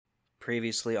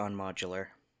Previously on Modular.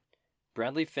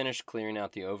 Bradley finished clearing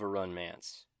out the overrun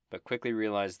manse, but quickly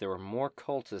realized there were more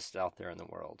cultists out there in the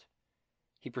world.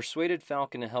 He persuaded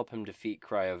Falcon to help him defeat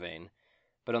Cryovane,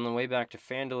 but on the way back to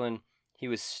Phandalin, he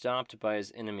was stopped by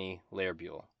his enemy,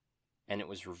 Laerbule, and it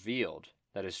was revealed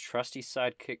that his trusty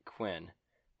sidekick Quinn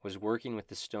was working with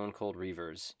the Stone Cold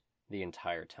Reavers the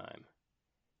entire time.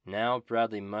 Now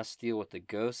Bradley must deal with the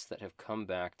ghosts that have come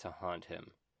back to haunt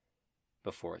him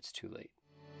before it's too late.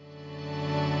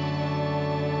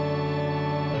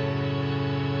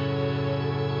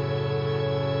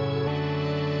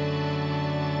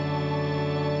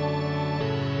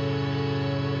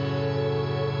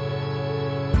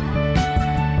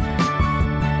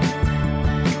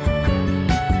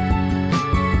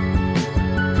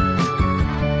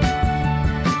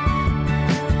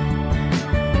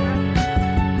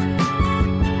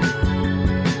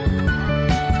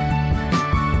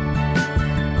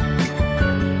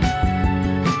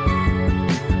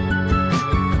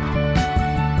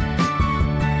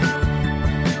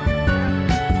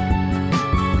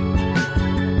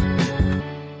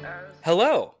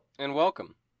 Hello! And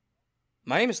welcome.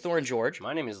 My name is Thorin George,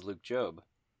 My name is Luke Job,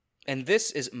 and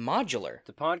this is Modular.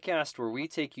 the podcast where we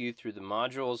take you through the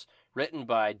modules written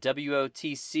by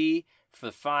WOTC for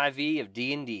the 5e of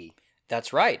D&D.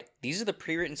 That's right. These are the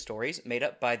pre-written stories made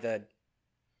up by the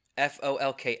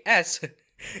FOLKS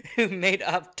who made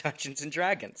up Dungeons &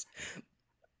 Dragons.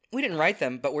 We didn't write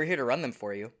them, but we're here to run them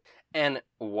for you. And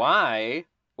why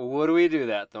would we do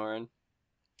that, Thorin?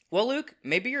 Well, Luke,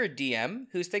 maybe you're a DM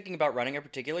who's thinking about running a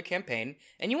particular campaign,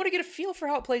 and you want to get a feel for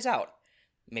how it plays out.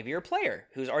 Maybe you're a player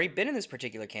who's already been in this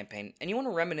particular campaign, and you want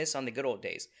to reminisce on the good old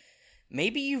days.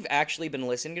 Maybe you've actually been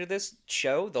listening to this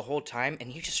show the whole time,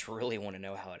 and you just really want to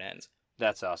know how it ends.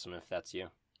 That's awesome if that's you.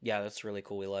 Yeah, that's really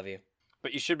cool. We love you.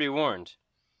 But you should be warned.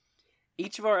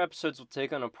 Each of our episodes will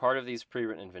take on a part of these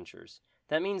pre-written adventures.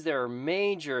 That means there are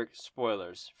major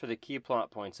spoilers for the key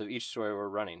plot points of each story we're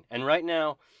running. And right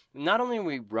now, not only are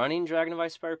we running Dragon of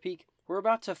Icespire Peak, we're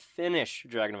about to finish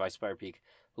Dragon of Icespire Peak.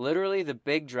 Literally, the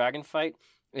big dragon fight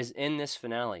is in this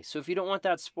finale. So if you don't want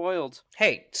that spoiled...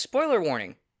 Hey, spoiler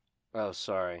warning. Oh,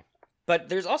 sorry. But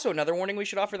there's also another warning we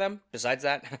should offer them, besides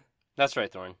that. That's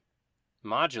right, Thorn.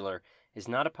 Modular is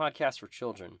not a podcast for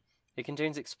children. It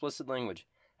contains explicit language,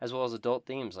 as well as adult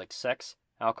themes like sex,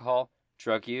 alcohol,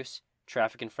 drug use,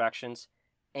 traffic infractions,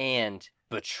 and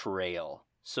betrayal.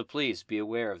 So please be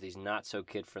aware of these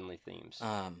not-so-kid-friendly themes.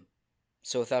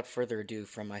 So without further ado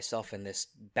from myself and this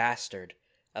bastard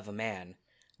of a man,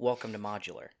 welcome to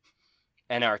Modular.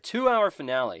 And our 2-hour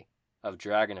finale of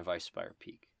Dragon of Icespire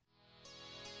Peak.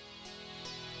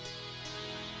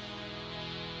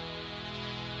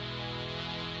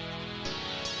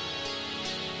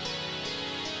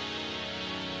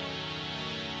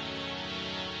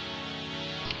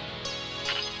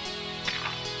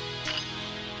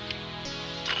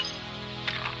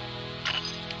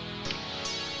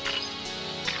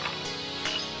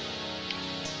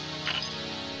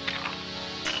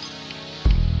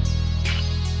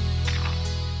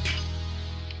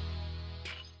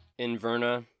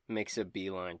 Inverna makes a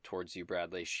beeline towards you,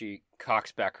 Bradley. She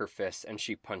cocks back her fist and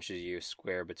she punches you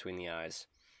square between the eyes.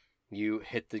 You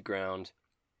hit the ground.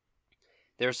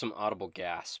 There are some audible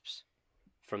gasps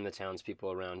from the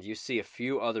townspeople around. You see a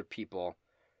few other people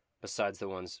besides the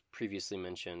ones previously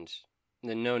mentioned,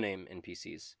 the no-name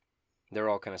NPCs. They're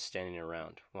all kind of standing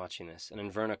around watching this. And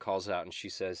Inverna calls out and she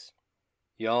says,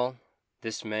 "Y'all,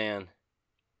 this man,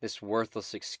 this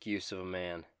worthless excuse of a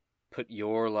man, put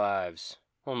your lives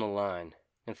on the line.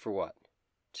 And for what?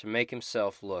 To make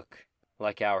himself look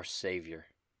like our savior.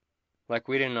 Like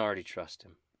we didn't already trust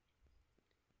him."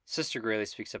 Sister Grayley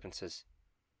speaks up and says,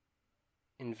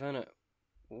 "Inverna,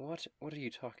 what are you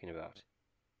talking about?"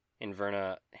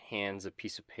 Inverna hands a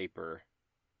piece of paper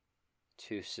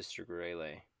to Sister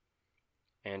Grayley,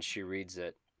 and she reads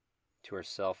it to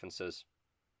herself and says,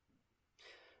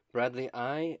 "Bradley,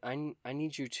 I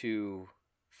need you to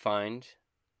find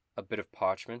a bit of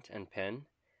parchment and pen,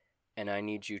 and I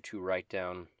need you to write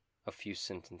down a few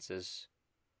sentences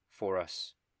for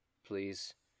us,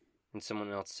 please." And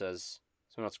someone else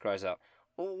cries out,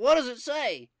 "What does it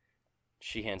say?"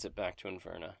 She hands it back to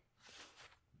Inverna.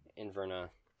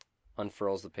 Inverna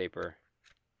unfurls the paper,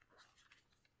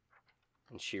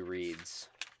 and she reads,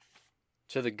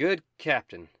 "To the good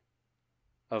captain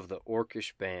of the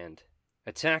Orcish band,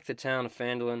 attack the town of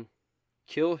Phandalin,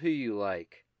 kill who you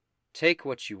like, take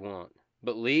what you want,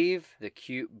 but leave the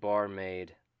cute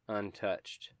barmaid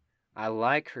untouched. I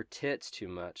like her tits too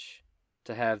much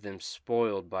to have them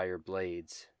spoiled by your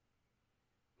blades.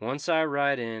 Once I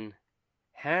ride in,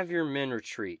 have your men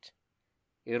retreat,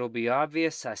 It'll be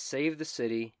obvious I saved the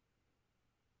city,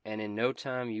 and in no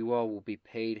time you all will be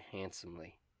paid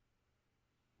handsomely.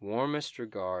 Warmest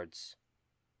regards,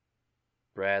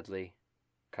 Bradley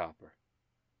Copper.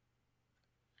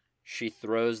 She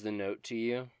throws the note to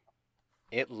you.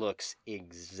 It looks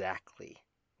exactly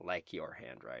like your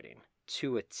handwriting,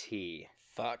 to a T.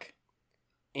 Fuck.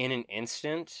 In an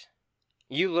instant,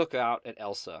 you look out at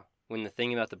Elsa. When the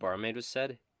thing about the barmaid was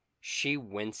said, she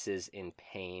winces in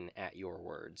pain at your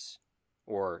words.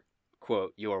 Or,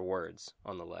 quote, your words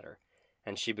on the letter.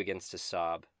 And she begins to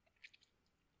sob.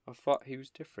 I thought he was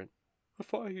different.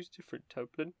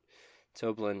 Toblin.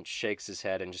 Toblin shakes his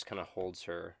head and just kind of holds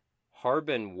her.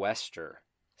 Harbin Wester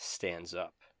stands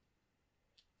up.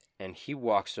 And he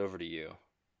walks over to you.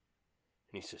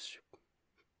 And he says,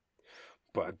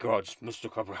 by God, Mr.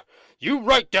 Copper, you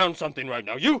write down something right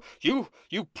now. You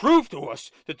prove to us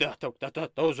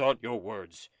that those aren't your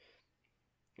words.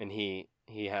 And he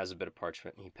has a bit of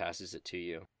parchment and he passes it to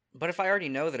you. But if I already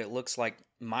know that it looks like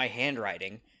my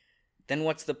handwriting, then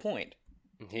what's the point?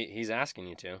 He's asking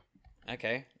you to.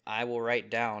 Okay, I will write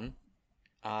down.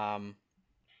 I'll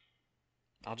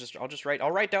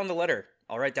write down the letter.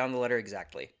 I'll write down the letter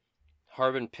exactly.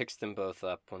 Harbin picks them both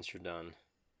up once you're done.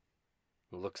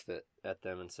 Looks at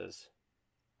them and says,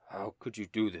 how could you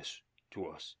do this to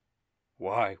us?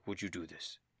 Why would you do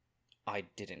this? I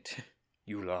didn't.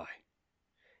 You lie.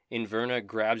 Inverna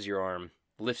grabs your arm,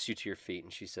 lifts you to your feet,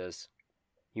 and she says,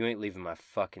 you ain't leaving my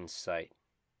fucking sight,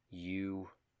 you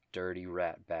dirty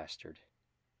rat bastard.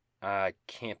 I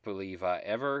can't believe I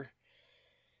ever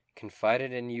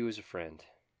confided in you as a friend.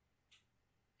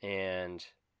 And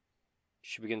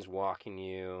she begins walking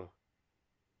you.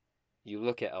 You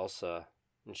look at Elsa,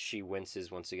 and she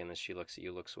winces once again as she looks at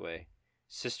you, looks away.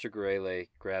 Sister Greylake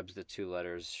grabs the two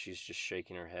letters. She's just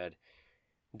shaking her head.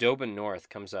 Dobin North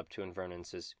comes up to Inverna and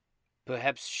says,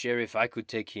 perhaps, Sheriff, I could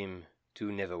take him to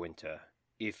Neverwinter.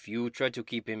 If you try to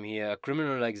keep him here, a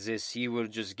criminal like this, he will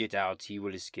just get out, he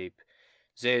will escape.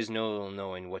 There's no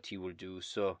knowing what he will do,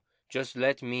 so just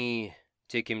let me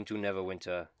take him to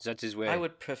Neverwinter. That is where... I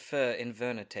would prefer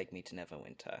Inverna take me to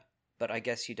Neverwinter, but I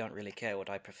guess you don't really care what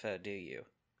I prefer, do you?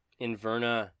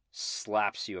 Inverna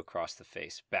slaps you across the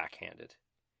face, backhanded.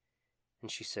 And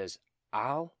she says,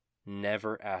 I'll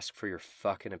never ask for your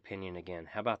fucking opinion again.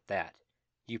 How about that?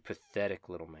 You pathetic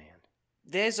little man.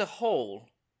 There's a hole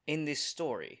in this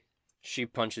story. She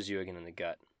punches you again in the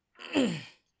gut.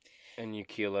 And you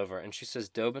keel over, and she says,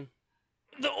 Dobin?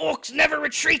 The orcs never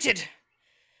retreated!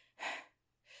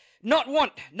 Not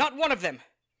one of them.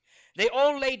 They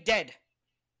all lay dead.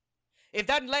 If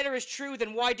that letter is true,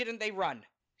 then why didn't they run?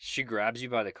 She grabs you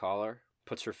by the collar,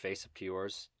 puts her face up to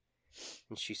yours,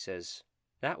 and she says,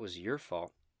 that was your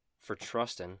fault for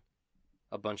trusting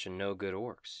a bunch of no-good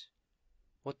orcs.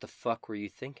 What the fuck were you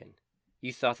thinking?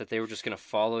 You thought that they were just going to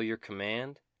follow your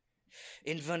command?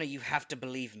 Inverna, you have to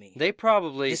believe me.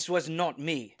 This was not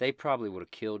me. They probably would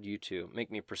have killed you too. Make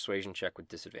me a persuasion check with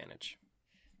disadvantage.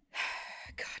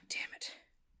 God damn it.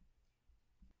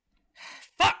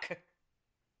 Fuck!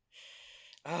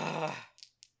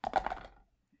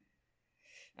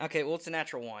 Okay, well, it's a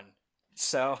natural one.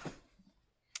 So...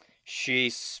 She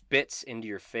spits into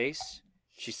your face.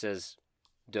 She says,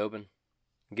 Dobin,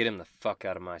 get him the fuck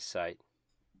out of my sight.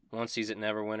 Once he's at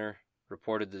Neverwinter,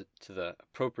 reported to the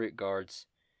appropriate guards,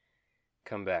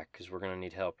 come back, because we're going to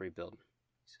need help rebuilding.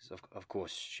 He says, of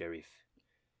course, Sheriff.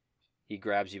 He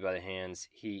grabs you by the hands.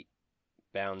 He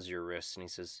bounds your wrists, and he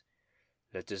says,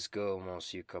 let us go,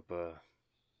 Monsieur Copper.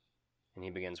 And he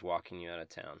begins walking you out of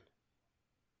town.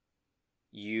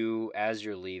 You, as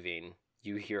you're leaving,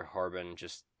 you hear Harbin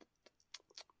just...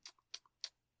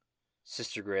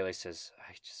 Sister Greylake says,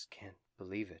 I just can't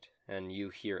believe it. And you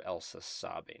hear Elsa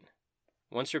sobbing.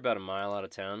 Once you're about a mile out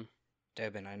of town...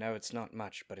 Dobin, I know it's not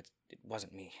much, but it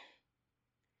wasn't me.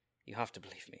 You have to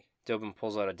believe me. Dobin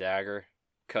pulls out a dagger,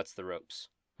 cuts the ropes.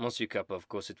 Monsieur Copper, of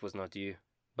course it was not you.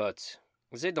 But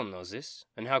they don't know this,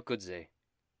 and how could they?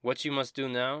 What you must do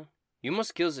now, you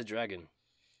must kill the dragon.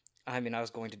 I mean, I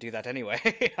was going to do that anyway.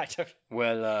 I don't...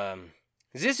 Well,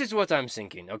 this is what I'm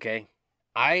thinking, okay?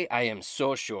 I am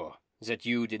so sure that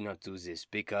you did not do this,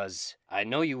 because I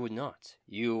know you would not.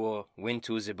 You went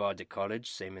to the Bardic College,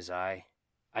 same as I.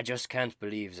 I just can't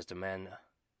believe that a man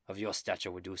of your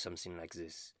stature would do something like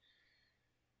this.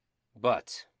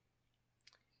 But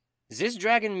this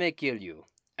dragon may kill you,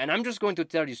 and I'm just going to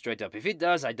tell you straight up. If it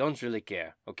does, I don't really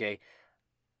care, okay?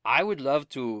 I would love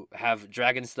to have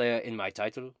Dragon Slayer in my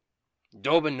title.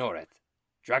 Dobin Noreth,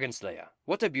 Dragon Slayer.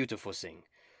 What a beautiful thing.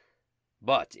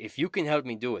 But if you can help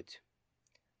me do it,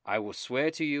 I will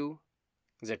swear to you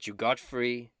that you got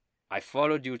free I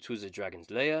followed you to the dragon's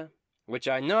lair, which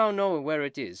I now know where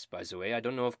it is, by the way. I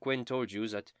don't know if Quinn told you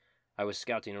that I was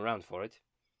scouting around for it.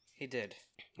 He did.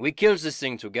 We killed this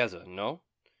thing together, no?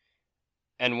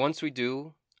 And once we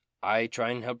do, I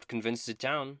try and help convince the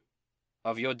town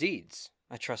of your deeds.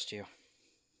 I trust you.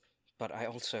 But I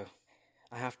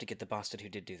have to get the bastard who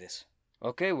did do this.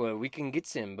 Okay, well, we can get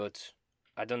him, but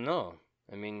I don't know.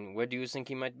 I mean, where do you think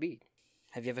he might be?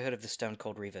 Have you ever heard of the Stone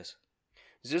Cold Reavers?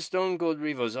 The Stone Cold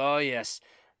Reavers, oh yes.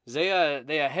 They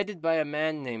are headed by a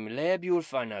man named Leibule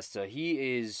Finester.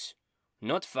 He is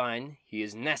not fine, he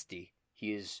is nasty.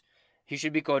 He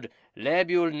should be called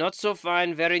Leibule Not So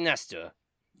Fine, Very Naster.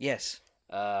 Yes.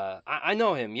 I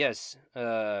know him, yes.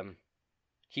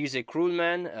 He's a cruel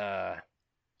man.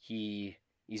 He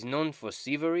is known for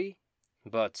thievery,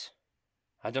 but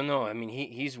I don't know. I mean,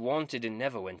 he's wanted in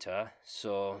Neverwinter,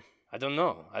 so I don't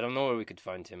know. I don't know where we could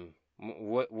find him.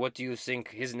 What do you think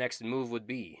his next move would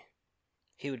be?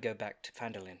 He would go back to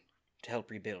Phandalin to help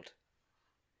rebuild.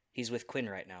 He's with Quinn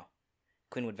right now.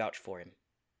 Quinn would vouch for him,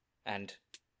 and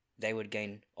they would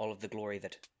gain all of the glory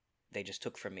that they just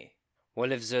took from me.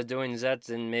 Well, if they're doing that,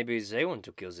 then maybe they want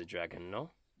to kill the dragon, no?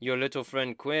 Your little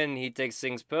friend Quinn, he takes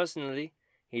things personally.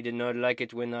 He did not like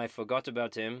it when I forgot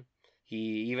about him.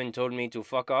 He even told me to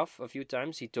fuck off a few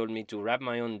times. He told me to wrap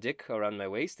my own dick around my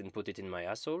waist and put it in my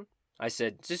asshole. I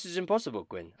said, "This is impossible,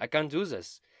 Quinn. I can't do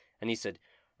this." And he said,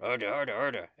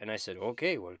 "Order." And I said,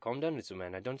 "Okay, well, calm down, little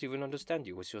man. I don't even understand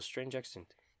you with your strange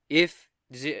accent." If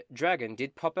the dragon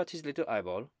did pop out his little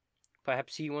eyeball,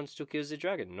 perhaps he wants to kill the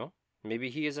dragon, no? Maybe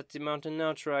he is at the mountain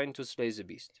now trying to slay the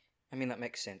beast. I mean, that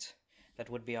makes sense. That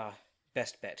would be our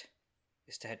best bet,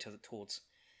 is to head towards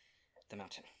the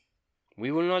mountain. We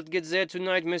will not get there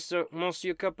tonight, Monsieur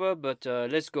Cuppa, but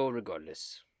let's go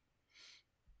regardless.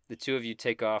 The two of you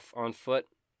take off on foot,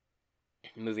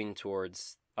 moving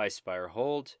towards Icespire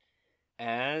Hold.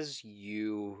 As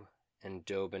you and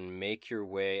Dobin make your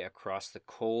way across the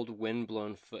cold,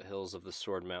 wind-blown foothills of the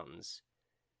Sword Mountains,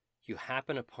 you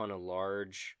happen upon a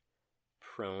large,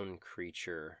 prone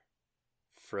creature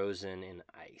frozen in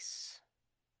ice.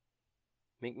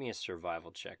 Make me a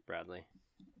survival check, Bradley.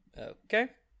 Okay.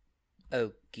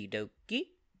 Okie dokie.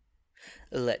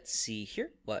 Let's see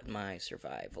here what my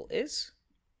survival is.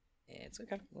 It's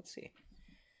okay. Let's see.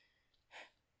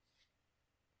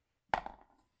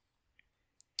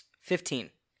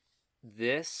 15.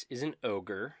 This is an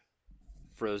ogre,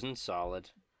 frozen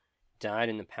solid, died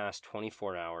in the past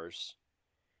 24 hours.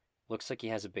 Looks like he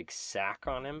has a big sack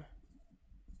on him.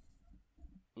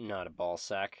 Not a ball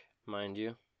sack, mind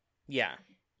you. Yeah.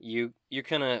 You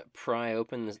kind of pry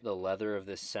open the leather of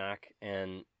this sack,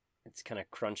 and it's kind of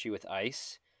crunchy with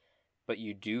ice, but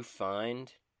you do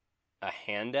find a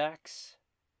hand axe,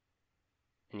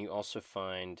 and you also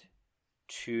find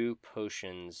 2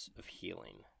 potions of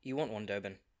healing. You want one,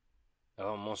 Dobin?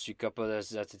 Oh, Monsieur Cuppa,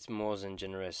 that's more than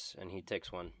generous, and he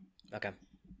takes one. Okay.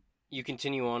 You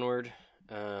continue onward.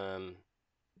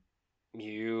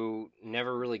 You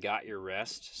never really got your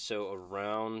rest, so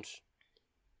around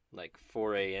like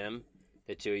 4 a.m.,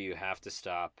 the two of you have to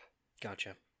stop.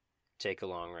 Gotcha. Take a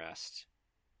long rest.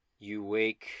 You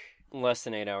wake less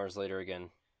than 8 hours later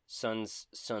again. Sun's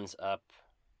up,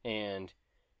 and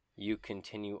you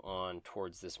continue on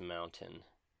towards this mountain.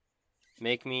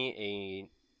 Make me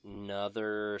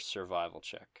another survival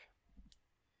check.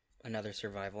 Another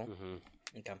survival? Mm-hmm.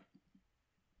 Okay.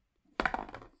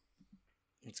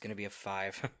 It's gonna be a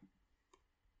 5.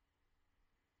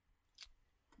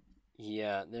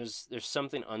 Yeah, there's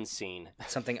something unseen.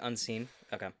 Something unseen?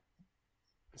 Okay.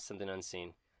 Something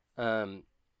unseen.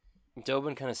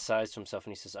 Dobin kind of sighs to himself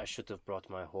and he says, "I should have brought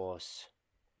my horse.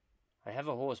 I have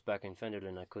a horse back in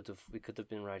Phandalin. We could have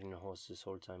been riding a horse this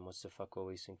whole time. What the fuck were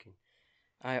we thinking?"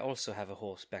 I also have a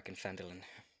horse back in Phandalin.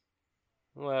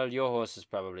 Well, your horse is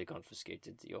probably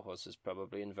confiscated. Your horse is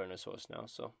probably Inverna's horse now,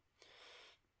 so.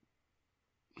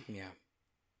 Yeah.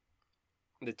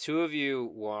 The two of you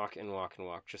walk and walk and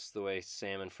walk, just the way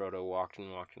Sam and Frodo walked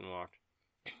and walked and walked.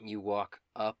 You walk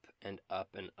up and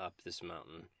up and up this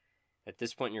mountain. At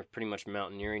this point, you're pretty much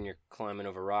mountaineering. You're climbing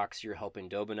over rocks. You're helping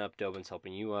Dobin up. Dobin's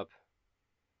helping you up.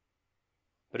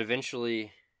 But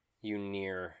eventually, you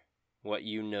near what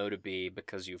you know to be,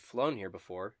 because you've flown here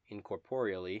before,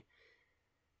 incorporeally,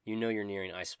 you know you're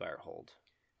nearing Icespire Hold.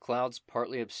 Clouds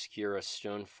partly obscure a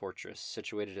stone fortress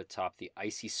situated atop the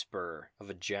icy spur of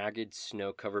a jagged,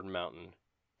 snow-covered mountain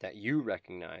that you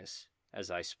recognize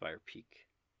as Icespire Peak.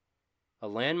 A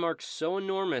landmark so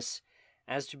enormous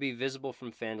as to be visible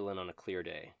from Phandalin on a clear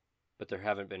day, but there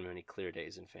haven't been many clear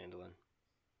days in Phandalin.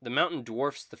 The mountain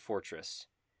dwarfs the fortress,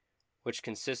 which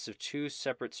consists of 2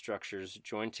 separate structures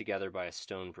joined together by a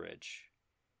stone bridge.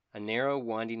 A narrow,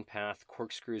 winding path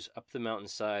corkscrews up the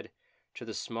mountainside to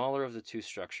the smaller of the 2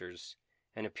 structures,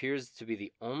 and appears to be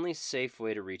the only safe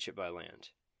way to reach it by land.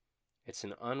 It's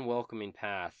an unwelcoming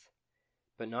path,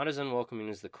 but not as unwelcoming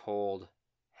as the cold,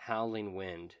 howling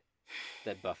wind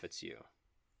that buffets you.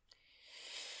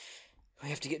 We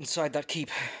have to get inside that keep.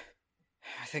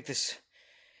 I think the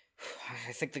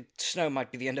snow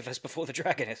might be the end of us before the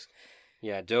dragon is.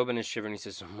 Yeah, Dobin is shivering. He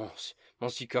says,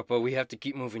 Monsieur Kappa, we have to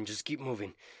keep moving. Just keep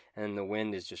moving. And the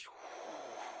wind is just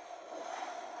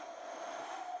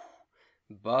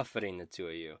buffeting the 2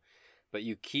 of you. But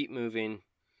you keep moving,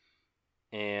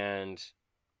 and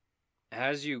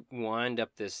as you wind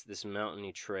up this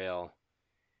mountainy trail,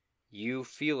 you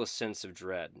feel a sense of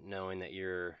dread, knowing that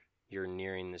you're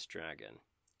nearing this dragon.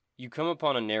 You come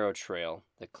upon a narrow trail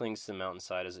that clings to the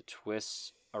mountainside as it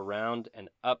twists around and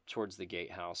up towards the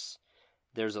gatehouse.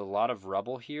 There's a lot of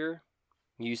rubble here.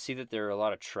 You see that there are a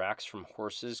lot of tracks from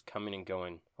horses coming and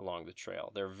going along the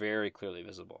trail. They're very clearly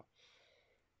visible.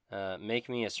 Make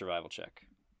me a survival check.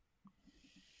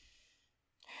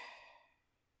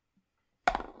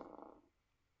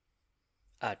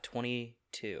 Uh,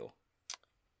 22.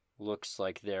 Looks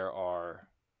like there are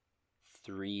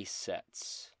 3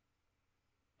 sets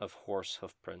of horse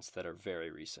hoof prints that are very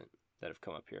recent that have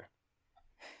come up here.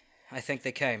 I think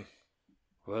they came.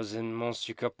 Well then,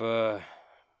 Monsieur Cup,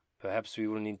 perhaps we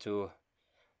will need to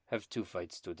have 2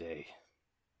 fights today.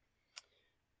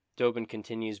 Dobin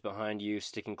continues behind you,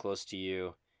 sticking close to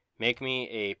you. Make me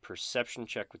a perception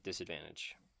check with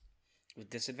disadvantage. With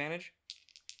disadvantage?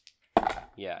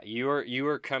 Yeah, you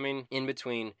are coming in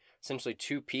between essentially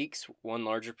 2 peaks, one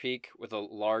larger peak with a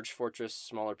large fortress,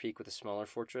 smaller peak with a smaller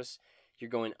fortress. You're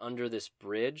going under this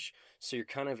bridge, so you're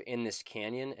kind of in this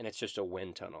canyon, and it's just a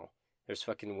wind tunnel. There's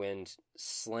fucking wind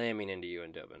slamming into you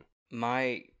and Dobin.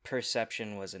 My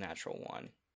perception was a natural 1.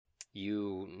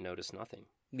 You notice nothing.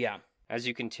 Yeah. As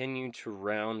you continue to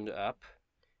round up,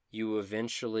 you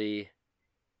eventually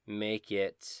make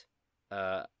it...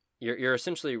 You're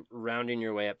essentially rounding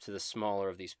your way up to the smaller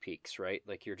of these peaks, right?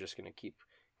 Like you're just going to keep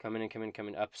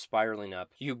coming up, spiraling up.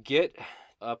 You get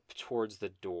up towards the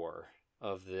door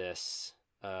of this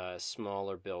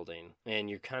smaller building, and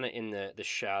you're kind of in the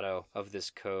shadow of this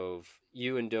cove.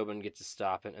 You and Dobin get to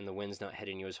stop it, and the wind's not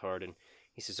hitting you as hard, and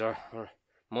he says,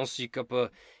 Monsieur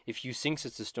Kappa, if you think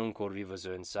that the stone cold weavers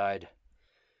are inside,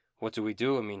 what do we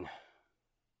do? I mean,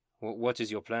 what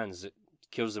is your plan? Is it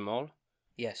kill them all?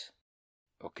 Yes.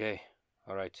 Okay,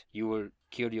 all right. You will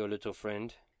kill your little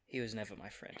friend. He was never my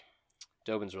friend.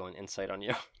 Dobin's rolling insight on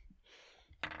you.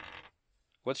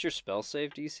 What's your spell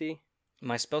save DC?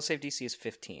 My spell save DC is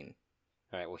 15.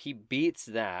 All right, well, he beats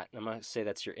that. I'm going to say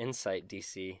that's your insight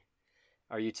DC.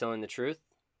 Are you telling the truth?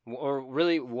 Or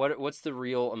really, what's the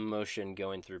real emotion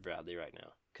going through Bradley right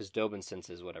now? Because Dobin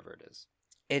senses whatever it is.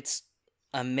 It's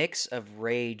a mix of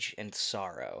rage and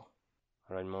sorrow.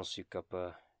 All right, Monsieur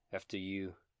Kappa, after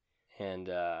you. And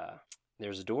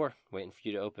there's a door waiting for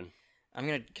you to open.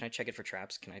 Can I check it for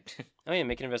traps? Can I? Oh yeah,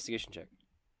 make an investigation check.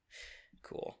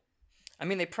 Cool. I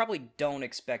mean, they probably don't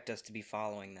expect us to be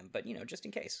following them, but, just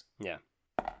in case. Yeah.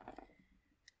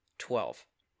 12.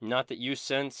 Not that you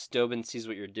sense. Dobin sees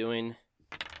what you're doing.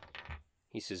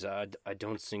 He says, I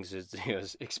don't think that he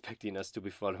was expecting us to be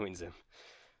following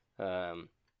them.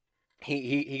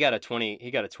 He got a 20.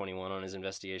 He got a 21 on his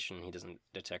investigation. He doesn't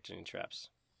detect any traps.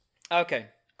 Okay,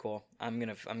 cool. I'm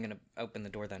gonna open the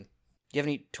door then. Do you have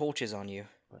any torches on you?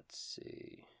 Let's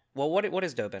see. Well, what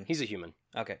is Dobin? He's a human.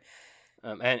 Okay.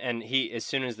 And he, as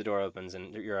soon as the door opens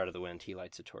and you're out of the wind, he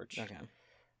lights a torch. Okay.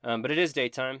 But it is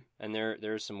daytime, and there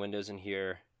are some windows in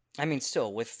here. I mean,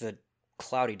 still, with the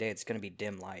cloudy day, it's going to be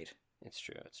dim light. It's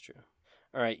true.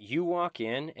 All right, you walk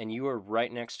in, and you are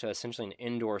right next to essentially an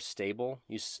indoor stable.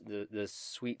 The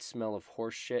sweet smell of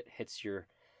horse shit hits your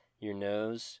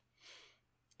nose,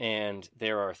 and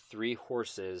there are 3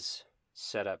 horses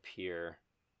set up here,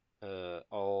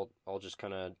 all just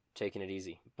kind of taking it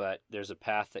easy. But there's a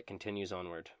path that continues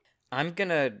onward. I'm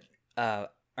gonna.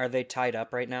 Are they tied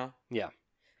up right now? Yeah.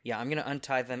 Yeah, I'm gonna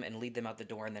untie them and lead them out the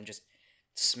door, and then just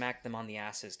smack them on the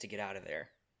asses to get out of there.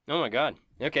 Oh my God.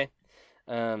 Okay.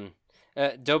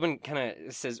 Dobin kind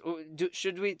of says,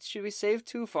 "Should we save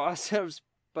 2 for ourselves,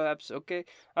 perhaps?" Okay.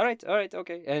 All right.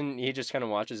 Okay. And he just kind of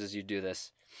watches as you do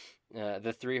this.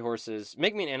 The 3 horses.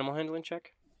 Make me an animal handling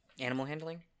check. Animal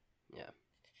handling? Yeah.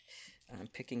 I'm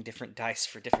picking different dice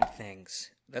for different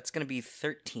things. That's gonna be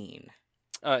 13.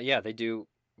 Yeah, they do.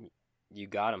 You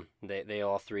got them. They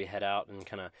all 3 head out and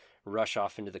kind of rush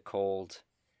off into the cold.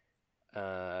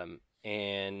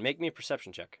 And make me a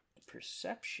perception check.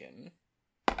 perception.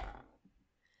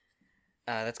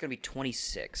 That's going to be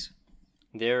 26.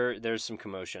 There's some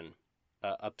commotion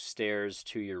upstairs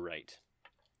to your right.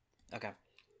 Okay.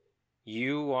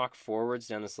 You walk forwards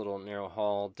down this little narrow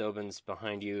hall. Dobin's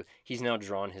behind you. He's now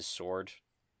drawn his sword.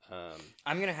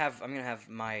 I'm gonna have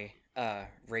my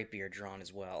rapier drawn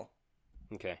as well.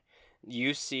 Okay.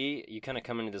 You kind of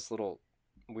come into this little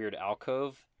weird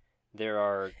alcove. There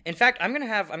are. In fact, I'm gonna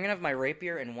have my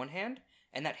rapier in one hand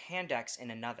and that hand axe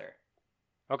in another.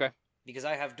 Okay. Because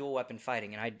I have dual weapon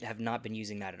fighting and I have not been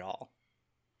using that at all.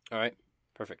 All right.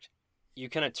 Perfect. You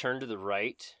kind of turn to the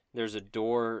right. There's a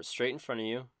door straight in front of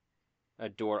you. A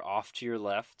door off to your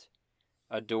left.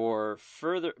 A door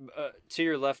further to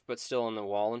your left, but still on the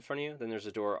wall in front of you. Then there's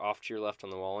a door off to your left on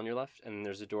the wall on your left, and then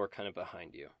there's a door kind of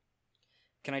behind you.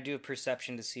 Can I do a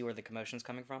perception to see where the commotion's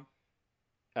coming from?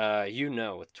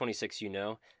 With 26,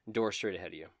 door straight ahead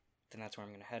of you. Then that's where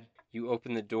I'm gonna head. You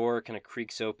open the door, kind of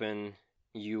creaks open.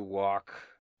 You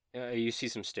walk. You see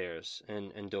some stairs,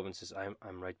 and Dobin says,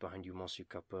 "I'm right behind you, Monsieur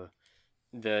Copper."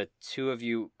 The two of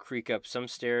you creak up some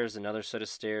stairs, another set of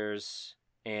stairs.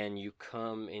 And you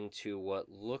come into what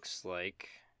looks like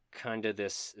kind of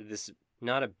this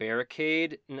not a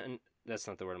barricade. That's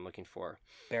not the word I'm looking for.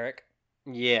 Barrack?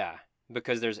 Yeah,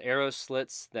 because there's arrow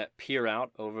slits that peer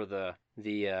out over the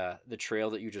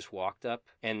trail that you just walked up,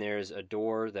 and there's a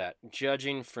door that,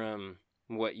 judging from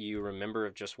what you remember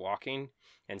of just walking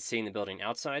and seeing the building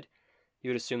outside,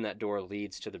 you would assume that door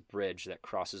leads to the bridge that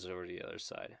crosses over to the other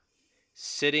side.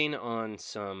 Sitting on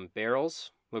some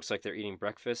barrels, looks like they're eating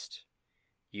breakfast.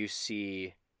 You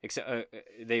see,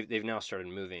 they've now started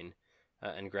moving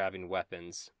and grabbing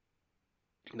weapons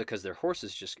because their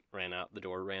horses just ran out the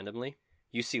door randomly.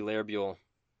 You see Larbiel,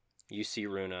 you see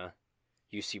Runa,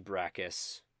 you see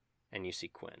Brachus, and you see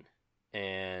Quinn.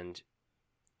 And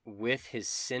with his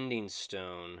sending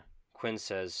stone, Quinn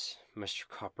says, "Mr.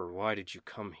 Copper, why did you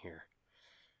come here?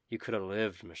 You could have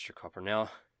lived, Mr. Copper.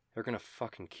 Now they're gonna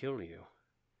fucking kill you."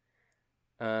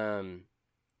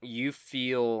 You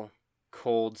feel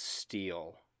cold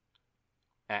steel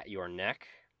at your neck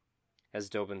as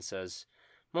Dobin says,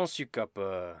 "Monsieur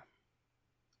Copper,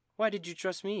 why did you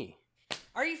trust me?"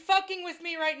 Are you fucking with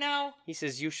me right now? He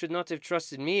says, "You should not have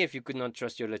trusted me if you could not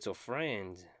trust your little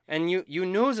friend. And you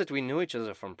know that we knew each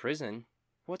other from prison.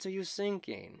 What are you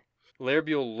thinking?"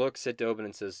 Larbiel looks at Dobin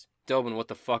and says, "Dobin, what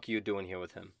the fuck are you doing here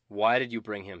with him? Why did you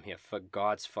bring him here, for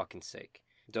God's fucking sake?"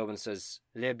 Dobin says,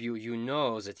 "Larbiel, you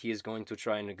know that he is going to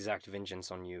try and exact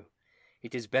vengeance on you.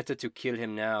 It is better to kill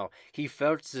him now. He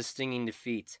felt the stinging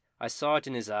defeat. I saw it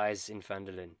in his eyes in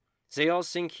Phandalin. They all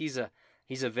think he's a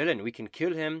villain. We can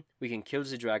kill him. We can kill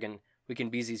the dragon. We can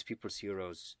be these people's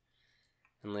heroes."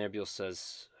 And Larbiel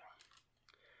says,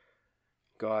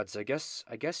 "Gods, I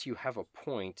guess you have a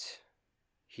point.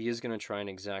 He is going to try and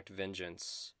exact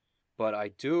vengeance. But I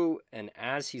do," and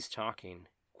as he's talking,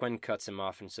 Quinn cuts him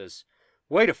off and says,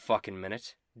 "Wait a fucking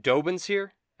minute. Dobin's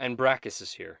here, and Brachus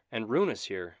is here, and Runa's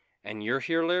here. And you're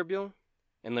here, Larbiel?"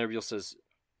 And Larbiel says,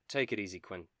 "Take it easy,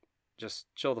 Quinn. Just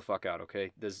chill the fuck out,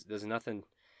 okay? There's nothing.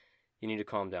 You need to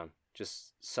calm down.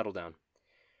 Just settle down."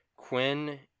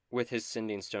 Quinn, with his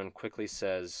sending stone, quickly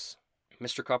says,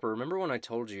 "Mr. Copper, remember when I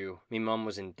told you me mom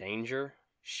was in danger?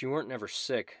 She weren't never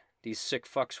sick. These sick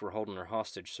fucks were holding her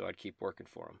hostage, so I'd keep working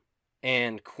for them."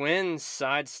 And Quinn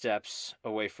sidesteps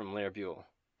away from Larbiel.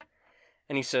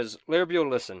 And he says, "Larbiel,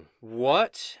 listen.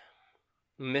 What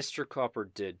Mr. Copper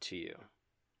did to you,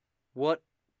 what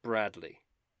Bradley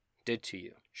did to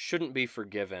you, shouldn't be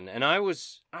forgiven. And I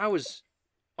was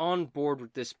on board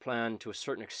with this plan to a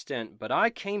certain extent, but I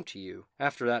came to you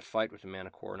after that fight with the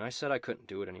Manticore, and I said I couldn't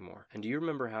do it anymore. And do you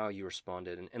remember how you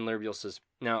responded?" And Larbiel says,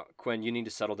 "Now, Quinn, you need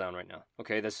to settle down right now.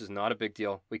 Okay, this is not a big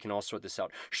deal. We can all sort this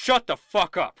out." "Shut the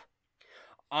fuck up!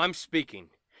 I'm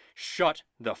speaking. Shut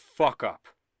the fuck up."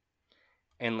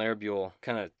 And Larbiel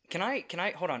kind of... Can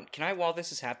I, hold on. Can I, while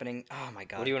this is happening, oh my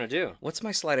god. What do you want to do? What's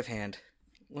my sleight of hand?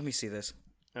 Let me see this.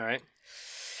 All right.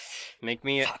 Make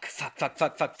me a... Fuck.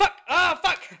 Ah,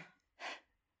 fuck!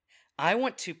 I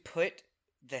want to put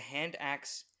the hand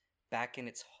axe back in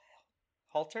its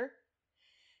halter,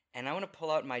 and I want to pull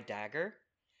out my dagger,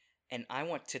 and I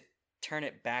want to turn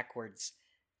it backwards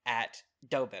at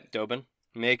Dobin. Dobin,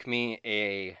 make me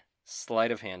a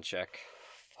sleight of hand check.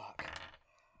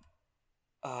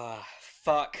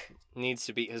 Fuck. Needs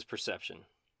to beat his perception.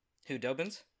 Who,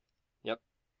 Dobin's? Yep.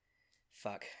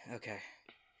 Fuck. Okay.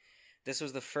 This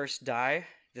was the first die.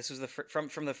 This was the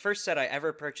from the first set I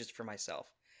ever purchased for myself.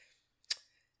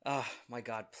 Oh my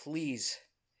god, please.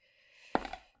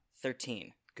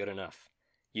 13. Good enough.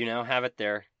 You now have it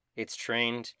there. It's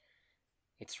trained.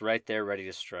 It's right there, ready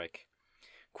to strike.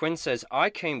 Quinn says, I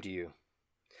came to you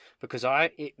because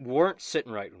it weren't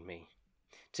sitting right with me.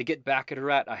 To get back at a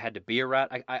rat, I had to be a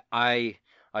rat. I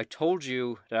told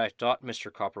you that I thought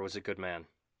Mr. Copper was a good man.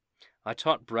 I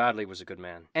thought Bradley was a good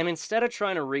man. And instead of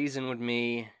trying to reason with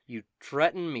me, you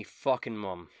threatened me fucking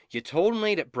mum. You told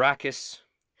me that Brackus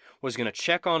was gonna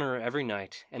check on her every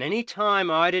night, and any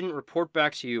time I didn't report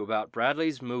back to you about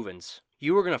Bradley's movins,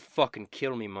 you were gonna fucking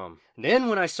kill me mum. And then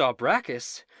when I saw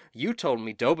Brackus, you told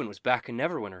me Dobin was back in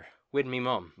Neverwinter with me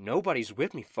mum. Nobody's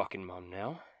with me fucking mum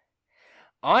now.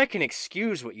 I can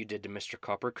excuse what you did to Mr.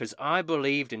 Copper, 'cause I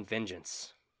believed in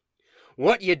vengeance.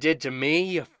 What you did to me,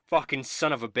 you fucking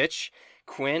son of a bitch.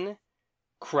 Quinn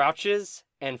crouches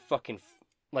and fucking,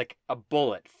 like a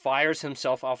bullet, fires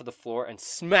himself off of the floor and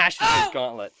smashes his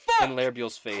gauntlet in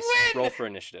Laerbiel's face. Quinn! Roll for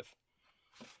initiative.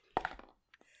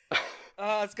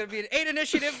 It's gonna be an 8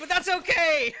 initiative, but that's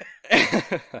okay!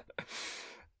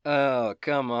 Oh,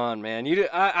 come on, man.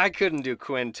 I couldn't do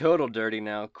Quinn total dirty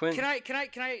now. Quinn. Can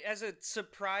I, as a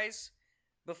surprise,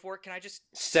 can I just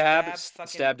stab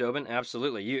fucking... Dobin?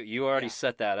 Absolutely. You already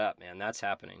set that up, man. That's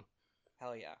happening.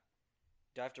 Hell yeah.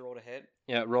 Do I have to roll to hit?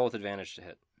 Yeah, roll with advantage to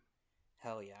hit.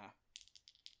 Hell yeah.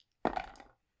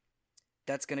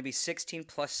 That's gonna be 16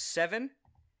 plus 7.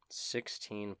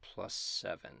 16 plus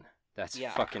 7. That's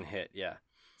Yeah. fucking hit, yeah.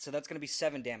 So that's gonna be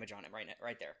 7 damage on it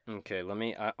right there. Okay,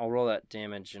 I'll roll that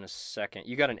damage in a second.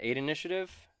 You got an 8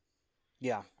 initiative?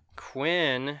 Yeah.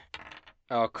 Quinn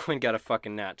got a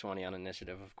fucking nat 20 on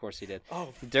initiative. Of course he did.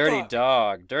 Oh, Dirty fuck.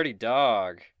 dog.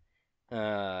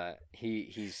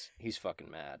 He's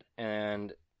fucking mad.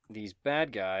 And these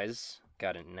bad guys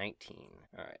got a 19.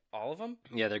 All right. All of them?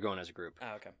 Yeah, they're going as a group.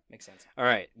 Oh, okay. Makes sense. All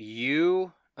right.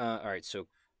 All right, so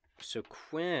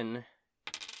Quinn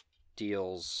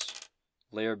deals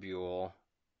Laerbiel,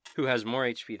 who has more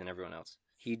HP than everyone else.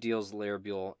 He deals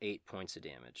Laerbiel 8 points of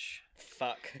damage.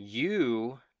 Fuck.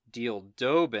 You deal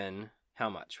Dobin how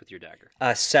much with your dagger?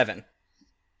 7.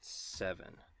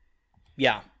 7.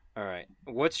 Yeah. All right.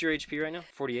 What's your HP right now?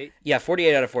 48? Yeah,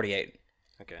 48 out of 48.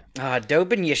 Okay.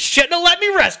 Dobin, you shouldn't have let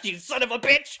me rest, you son of a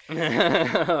bitch!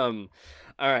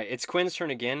 All right, it's Quinn's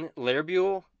turn again.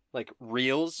 Laerbiel,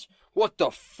 reels. What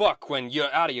the fuck, Quinn?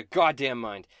 You're out of your goddamn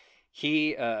mind.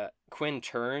 Quinn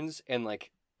turns and,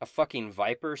 a fucking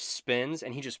viper spins,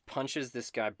 and he just punches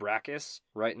this guy, Brackus,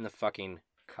 right in the fucking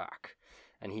cock.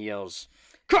 And he yells,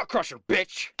 "Cock crusher,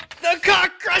 bitch!" The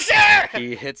cock crusher!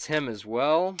 He hits him as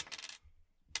well.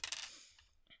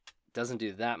 Doesn't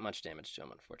do that much damage to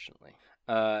him, unfortunately.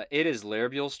 It is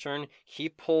Laerbiel's turn. He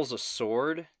pulls a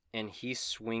sword, and he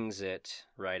swings it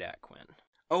right at Quinn.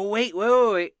 Oh, wait.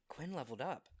 Quinn leveled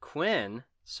up. Quinn,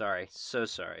 so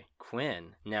sorry.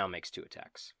 Quinn now makes 2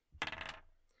 attacks.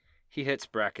 He hits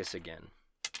Brackus again.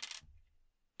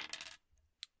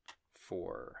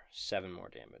 For 7 more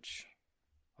damage.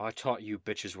 I thought you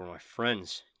bitches were my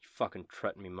friends. You fucking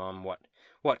threatened me, Mom. What,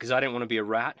 because I didn't want to be a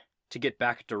rat? To get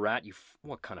back at the rat?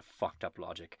 What kind of fucked up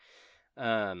logic?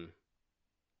 Now,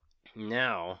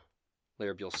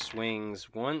 Laerbiel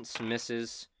swings once,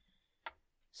 misses.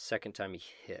 Second time he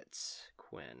hits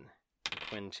Quinn.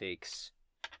 Quinn takes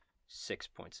 6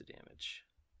 points of damage.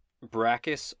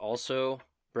 Brackus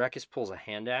pulls a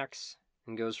hand axe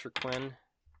and goes for Quinn.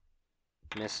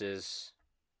 Misses,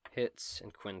 hits,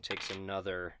 and Quinn takes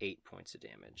another 8 points of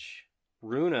damage.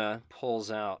 Runa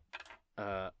pulls out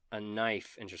a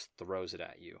knife and just throws it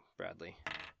at you, Bradley.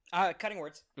 Cutting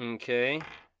words. Okay,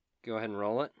 go ahead and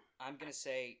roll it. I'm gonna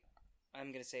say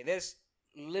there's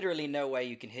literally no way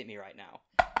you can hit me right now.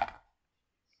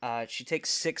 She takes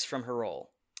 6 from her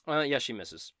roll. Yeah, she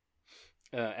misses.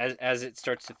 As it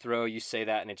starts to throw, you say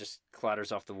that, and it just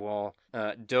clatters off the wall.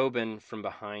 Dobin from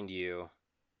behind you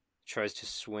tries to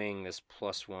swing this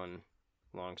 +1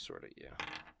 longsword at you,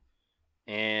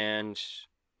 and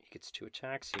he gets 2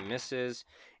 attacks. He misses,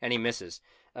 and he misses.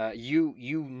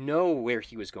 You know where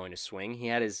he was going to swing. He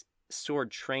had his sword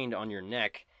trained on your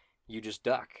neck. You just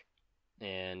duck,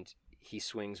 and he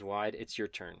swings wide. It's your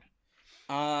turn.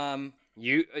 And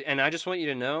I just want you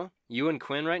to know, you and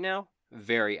Quinn right now,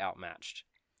 very outmatched.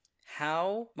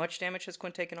 How much damage has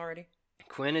Quinn taken already?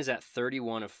 Quinn is at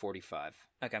 31 of 45.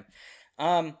 Okay.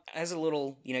 As a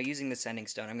little, using the Sending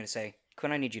Stone, I'm going to say,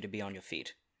 Quinn, I need you to be on your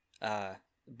feet.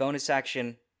 Bonus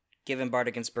action, give him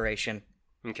Bardic Inspiration.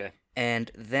 Okay.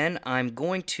 And then I'm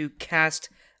going to cast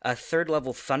a 3rd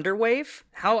level Thunder Wave.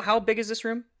 How big is this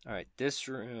room? All right, this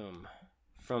room,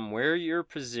 from where you're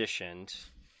positioned...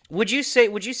 Would you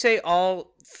say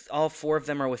all 4 of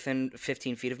them are within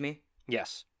 15 feet of me?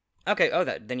 Yes. Okay. Oh,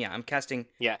 then yeah, I'm casting.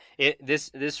 Yeah.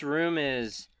 This room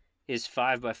is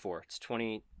 5 by 4. It's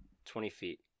 20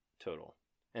 feet total,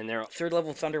 and they're 3rd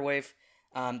level Thunder Wave.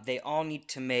 They all need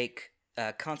to make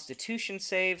Constitution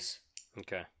saves.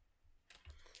 Okay.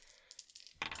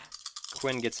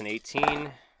 Quinn gets an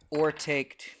 18. Or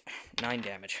take 9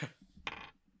 damage.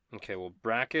 Okay, well,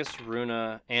 Brachus,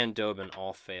 Runa, and Dobin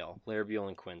all fail. Larbiel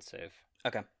and Quinn save.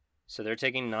 Okay. So they're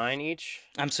taking 9 each?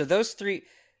 So those 3...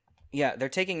 Yeah, they're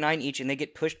taking 9 each, and they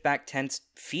get pushed back 10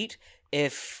 feet.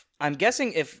 I'm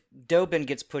guessing if Dobin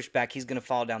gets pushed back, he's going to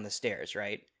fall down the stairs,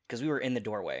 right? Because we were in the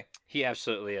doorway. He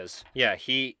absolutely is. Yeah,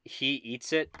 he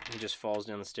eats it. He just falls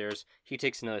down the stairs. He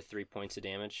takes another 3 points of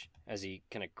damage as he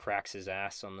kind of cracks his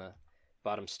ass on the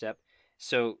bottom step.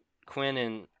 So Quinn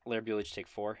and Larbiel each take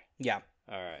 4? Yeah.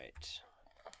 All right.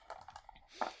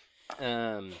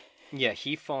 Yeah,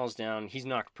 he falls down. He's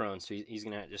knocked prone, so he's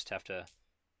gonna just have to.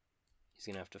 He's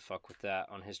gonna have to fuck with that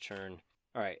on his turn.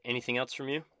 All right. Anything else from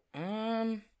you?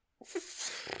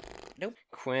 Nope.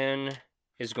 Quinn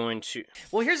is going to.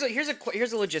 Well, here's a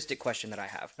logistic question that I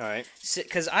have. All right.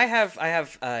 Because I have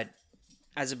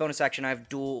as a bonus action, I have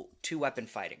dual 2-weapon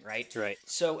fighting, right? Right.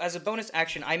 So as a bonus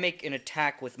action, I make an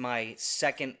attack with my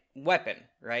second weapon,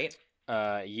 right?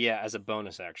 Yeah, as a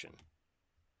bonus action.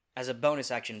 As a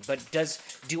bonus action, but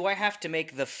do I have to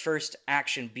make the first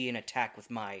action be an attack with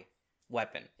my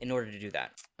weapon in order to do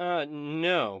that?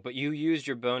 No, but you used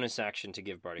your bonus action to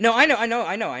give Bardic. No, I know.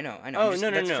 Oh,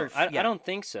 No. I don't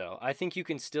think so. I think you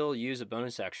can still use a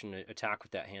bonus action to attack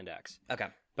with that hand axe. Okay.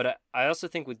 But I also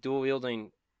think with dual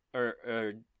wielding,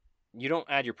 or you don't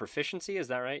add your proficiency, is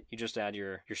that right? You just add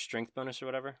your strength bonus or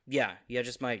whatever? Yeah,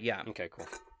 just my, yeah. Okay, cool.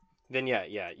 Then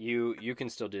yeah, you can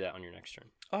still do that on your next turn.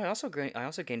 Oh, I also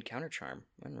gained counter charm.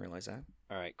 I didn't realize that.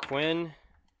 All right, Quinn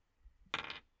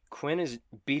is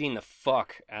beating the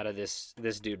fuck out of this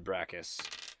dude Brachus.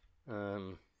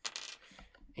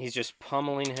 He's just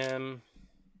pummeling him,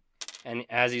 and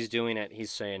as he's doing it,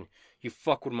 he's saying, "You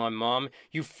fuck with my mom.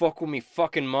 You fuck with me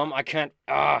fucking mom. I can't.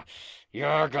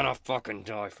 You're gonna fucking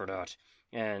die for that."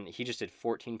 And he just did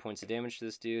 14 points of damage to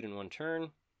this dude in one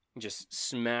turn, just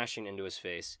smashing into his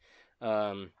face.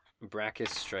 Brachus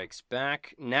strikes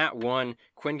back. Nat 1.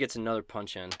 Quinn gets another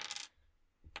punch in.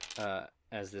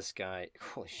 As this guy,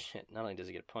 holy shit! Not only does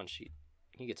he get a punch,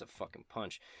 he gets a fucking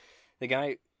punch. The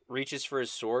guy reaches for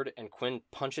his sword, and Quinn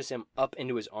punches him up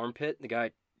into his armpit. The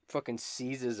guy fucking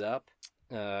seizes up,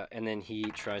 and then he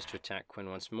tries to attack Quinn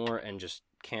once more and just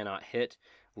cannot hit.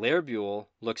 Larbiel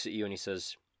looks at you and he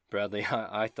says, "Bradley,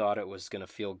 I thought it was gonna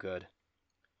feel good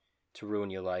to ruin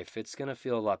your life. It's gonna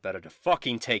feel a lot better to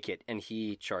fucking take it." And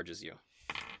he charges you.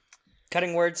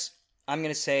 Cutting words. I'm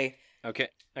gonna say. Okay.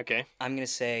 I'm gonna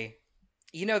say.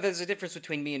 There's a difference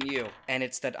between me and you, and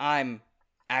it's that I'm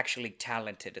actually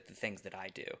talented at the things that I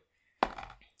do.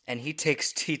 And he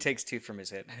takes 2 from his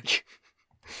hit.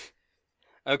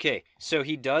 Okay, so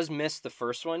he does miss the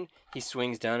first one. He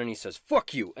swings down and he says,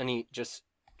 "Fuck you!" And he just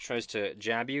tries to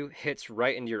jab you, hits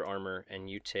right into your armor, and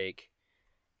you take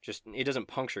it doesn't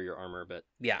puncture your armor, but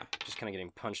yeah, just kind of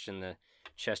getting punched in the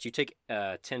chest. You take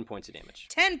 10 points of damage.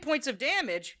 10 points of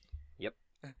damage? Yep.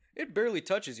 It barely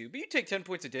touches you, but you take 10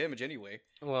 points of damage anyway.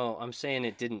 Well, I'm saying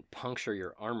it didn't puncture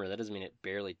your armor. That doesn't mean it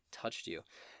barely touched you.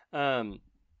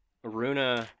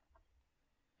 Runa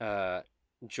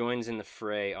joins in the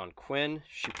fray on Quinn.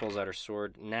 She pulls out her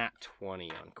sword. Nat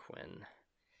 20 on Quinn.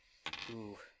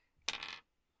 Ooh.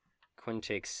 Quinn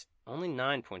takes only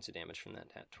 9 points of damage from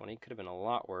that nat 20. Could have been a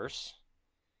lot worse.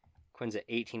 Quinn's at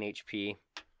 18 HP.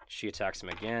 She attacks him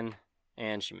again,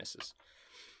 and she misses.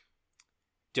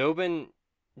 Dobin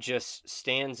just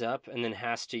stands up and then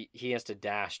he has to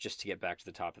dash just to get back to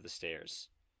the top of the stairs.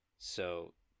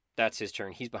 So that's his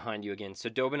turn. He's behind you again. So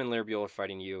Dobin and Larbiel are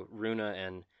fighting you. Runa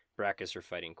and Brachus are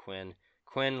fighting Quinn.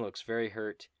 Quinn looks very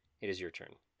hurt. It is your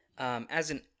turn.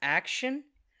 As an action,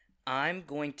 I'm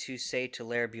going to say to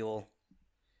Larbiel,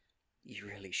 "You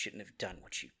really shouldn't have done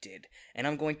what you did." And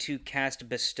I'm going to cast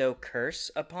Bestow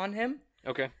Curse upon him.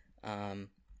 Okay.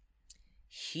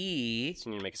 So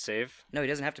you need to make a save? No, he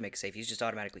doesn't have to make a save. He's just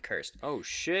automatically cursed. Oh,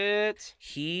 shit.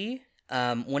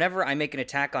 Whenever I make an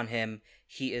attack on him,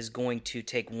 he is going to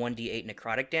take 1d8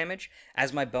 necrotic damage.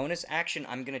 As my bonus action,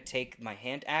 I'm going to take my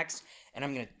hand axe, and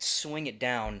I'm going to swing it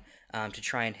down to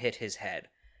try and hit his head.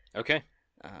 Okay.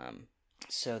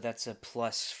 So that's a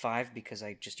 +5 because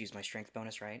I just used my strength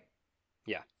bonus, right?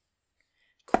 Yeah.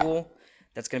 Cool.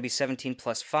 That's going to be 17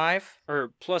 plus 5.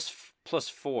 Or plus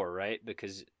 4, right?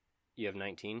 Because you have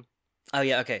 19. Oh,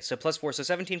 yeah, okay. So +4. So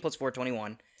 17 plus 4,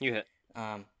 21. You hit.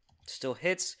 Still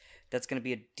hits. That's going to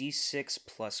be a d6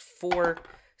 plus 4.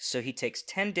 So he takes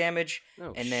 10 damage.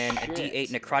 Oh, and then a d8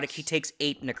 necrotic. He takes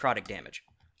 8 necrotic damage.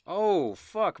 Oh,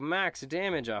 fuck. Max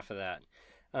damage off of that.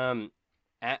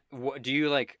 Do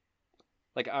you,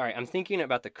 Like, all right, I'm thinking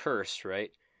about the curse,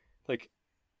 right? Like,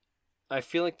 I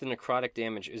feel like the necrotic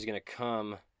damage is going to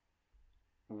come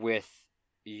with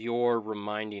your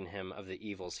reminding him of the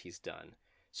evils he's done.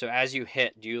 So as you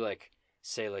hit, do you like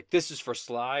say like this is for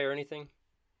Sly or anything?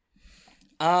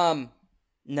 No,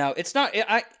 it's not.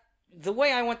 The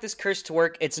way I want this curse to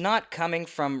work, it's not coming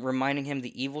from reminding him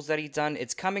the evils that he's done.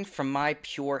 It's coming from my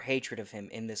pure hatred of him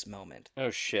in this moment. Oh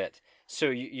shit. So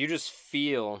you just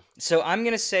feel So I'm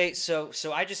gonna say so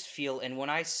I just feel, and when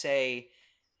I say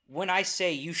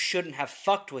you shouldn't have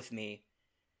fucked with me,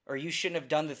 or you shouldn't have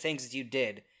done the things that you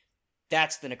did,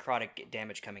 that's the necrotic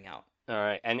damage coming out. all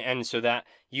right, and so that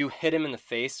you hit him in the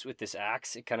face with this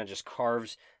axe, it kind of just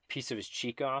carves a piece of his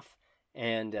cheek off,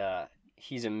 and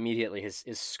he's immediately his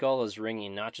skull is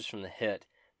ringing not just from the hit,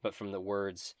 but from the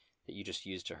words that you just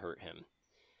used to hurt him.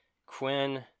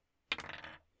 Quinn,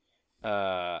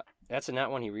 that's a nat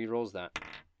one. He re-rolls that.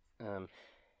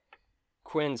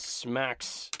 Quinn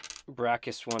smacks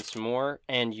Brachus once more,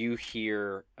 and you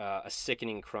hear a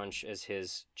sickening crunch as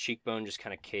his cheekbone just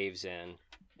kind of caves in,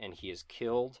 and he is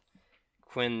killed.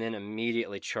 Quinn then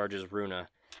immediately charges Runa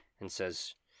and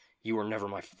says, "You were never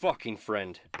my fucking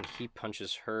friend." And he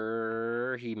punches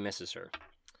her. He misses her.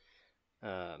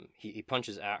 He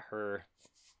punches at her.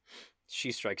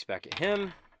 She strikes back at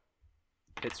him.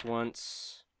 Hits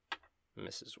once.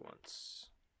 Misses once.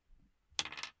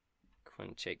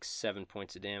 Quinn takes 7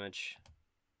 points of damage.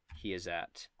 He is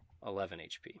at 11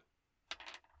 HP.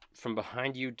 From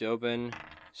behind you, Dobin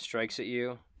strikes at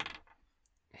you.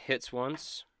 Hits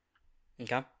once.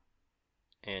 Okay.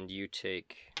 And you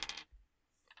take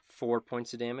 4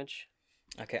 points of damage.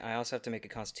 Okay, I also have to make a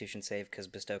Constitution save because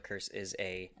Bestow Curse is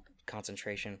a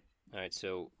concentration. Alright,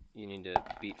 so you need to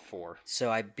beat 4. So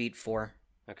I beat 4.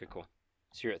 Okay, cool.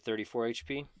 So you're at 34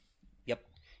 HP? Yep.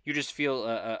 You just feel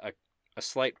a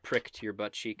slight prick to your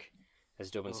butt cheek as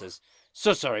Dobin says,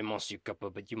 "So sorry, Monsieur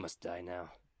Cuppa, but you must die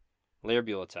now."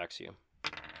 Laerbiel attacks you.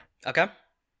 Okay.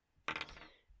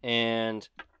 And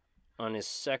on his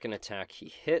second attack, he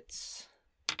hits,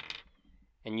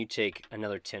 and you take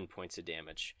another 10 points of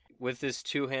damage. With this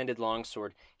two-handed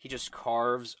longsword, he just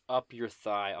carves up your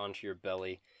thigh onto your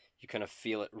belly. You kind of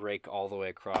feel it rake all the way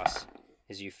across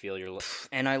as you feel your...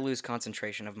 And I lose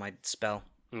concentration of my spell.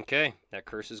 Okay, that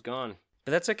curse is gone.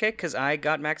 But that's okay, because I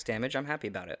got max damage. I'm happy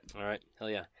about it. All right, hell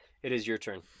yeah. It is your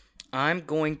turn. I'm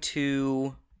going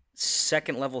to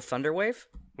second level Thunder Wave.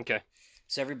 Okay.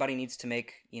 So everybody needs to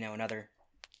make, another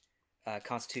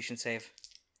Constitution save.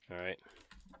 All right.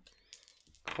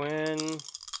 Quinn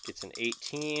gets an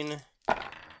 18.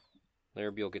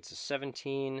 Laerbiel gets a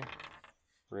 17.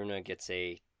 Runa gets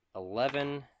a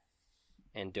 11.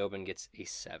 And Dobin gets a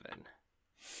 7.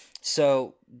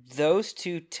 So those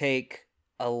two take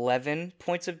 11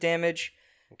 points of damage.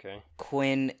 Okay.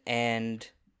 Quinn and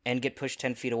get pushed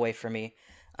 10 feet away from me.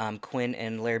 Quinn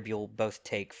and Laerbiel both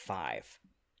take 5.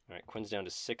 All right, Quinn's down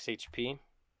to 6 HP.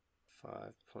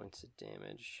 5 points of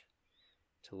damage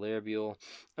to Laerbiel.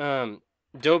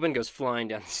 Dobin goes flying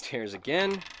down the stairs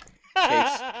again.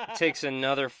 Takes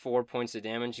another 4 points of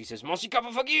damage. He says, "Monsieur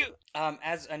Cuppa, fuck you!"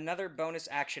 As another bonus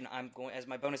action, I'm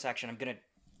gonna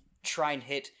try and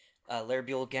hit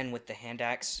Laerbiel again with the hand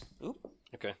axe. Ooh.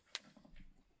 Okay.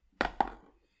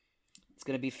 It's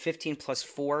gonna be 15 plus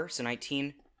 4, so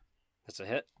 19. That's a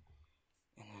hit.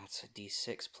 And that's a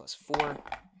d6 plus 4.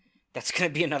 That's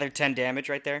gonna be another 10 damage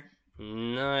right there.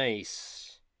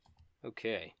 Nice.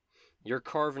 Okay. You're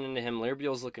carving into him.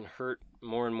 Laerbiel's looking hurt,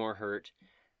 more and more hurt.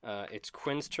 It's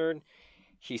Quinn's turn.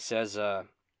 He says,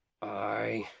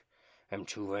 "I am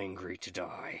too angry to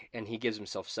die." And he gives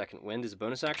himself second wind as a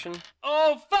bonus action.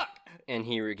 Oh, fuck! And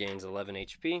he regains 11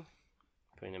 HP,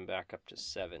 putting him back up to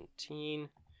 17.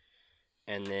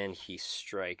 And then he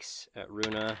strikes at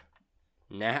Runa.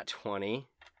 Nat 20.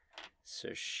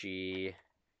 So she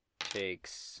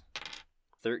takes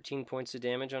 13 points of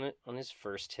damage on his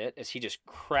first hit as he just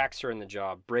cracks her in the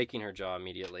jaw, breaking her jaw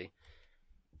immediately.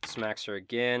 Smacks her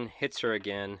again, hits her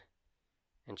again,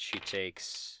 and she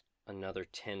takes another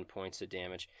 10 points of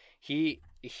damage. He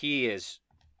is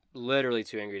literally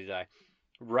too angry to die.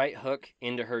 Right hook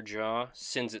into her jaw,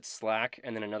 sends it slack,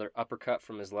 and then another uppercut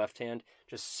from his left hand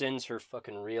just sends her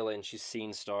fucking reeling. She's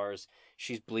seeing stars.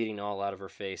 She's bleeding all out of her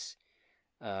face.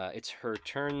 It's her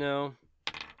turn, though.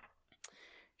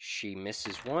 She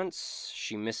misses once.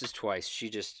 She misses twice.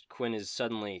 Quinn is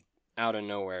suddenly out of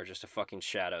nowhere, just a fucking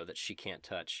shadow that she can't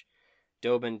touch.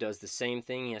 Dobin does the same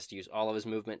thing. He has to use all of his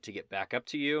movement to get back up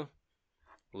to you.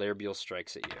 Laerbiel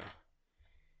strikes at you.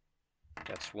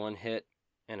 That's one hit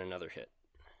and another hit.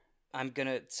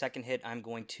 Second hit, I'm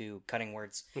going to, Cutting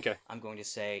Words. Okay. I'm going to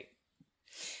say,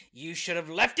 You should have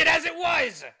left it as it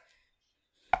was!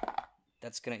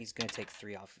 He's gonna take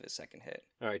 3 off of his second hit.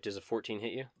 Alright, does a 14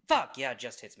 hit you? Fuck, yeah, it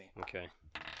just hits me. Okay.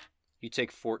 You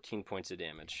take 14 points of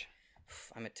damage.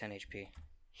 I'm at 10 HP.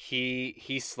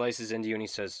 He slices into you and he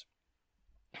says,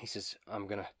 I'm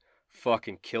gonna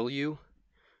fucking kill you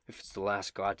if it's the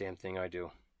last goddamn thing I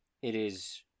do. It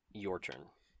is your turn.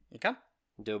 Okay.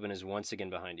 Dobin is once again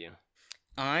behind you.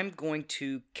 I'm going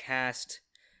to cast...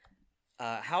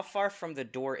 how far from the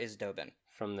door is Dobin?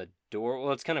 From the door?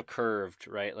 Well, it's kind of curved,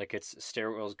 right? Like it's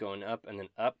stairwells going up and then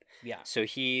up. Yeah. So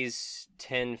he's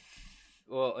 10...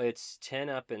 Well, it's 10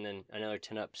 up and then another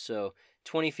 10 up. So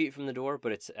 20 feet from the door,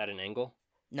 but it's at an angle.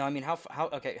 No, I mean, how...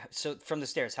 Okay, so from the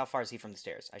stairs, how far is he from the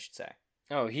stairs, I should say?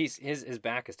 Oh, his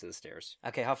back is to the stairs.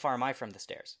 Okay, how far am I from the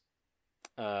stairs?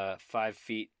 5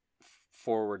 feet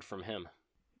forward from him.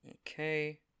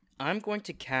 Okay. I'm going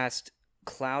to cast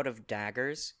Cloud of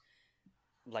Daggers,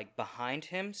 like, behind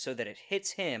him, so that it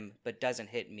hits him, but doesn't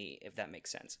hit me, if that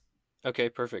makes sense. Okay,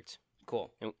 perfect.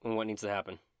 Cool. And what needs to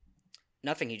happen?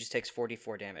 Nothing, he just takes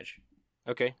 44 damage.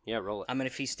 Okay, yeah, roll it. I mean,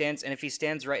 if he stands there, if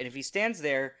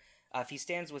he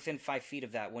stands within 5 feet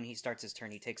of that, when he starts his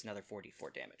turn, he takes another 44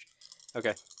 damage.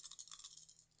 Okay.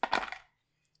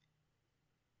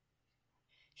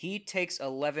 He takes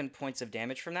 11 points of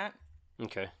damage from that.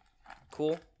 Okay.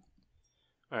 Cool.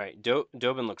 All right,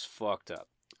 Dobin looks fucked up.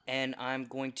 And I'm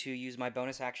going to use my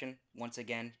bonus action once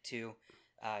again to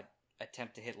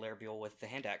attempt to hit Larbiel with the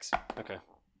hand axe. Okay.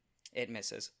 It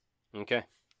misses. Okay.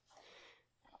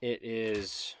 It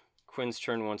is Quinn's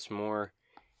turn once more.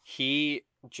 He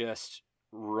just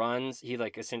runs. He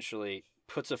essentially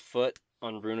puts a foot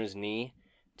on Bruna's knee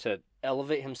to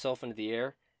elevate himself into the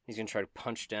air. He's going to try to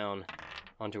punch down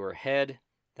onto her head.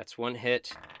 That's one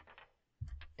hit.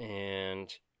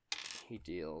 And he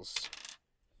deals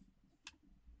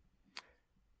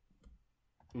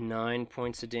 9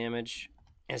 points of damage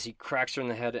as he cracks her in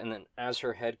the head, and then as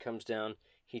her head comes down,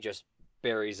 he just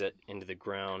buries it into the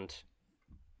ground,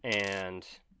 and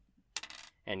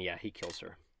yeah, he kills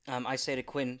her. I say to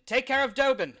Quinn, take care of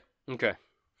Dobin! Okay.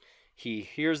 He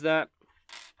hears that.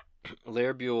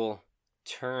 Larbiel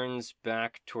turns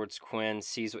back towards Quinn,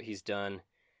 sees what he's done,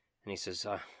 and he says,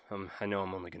 I know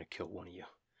I'm only going to kill one of you.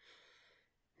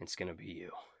 It's going to be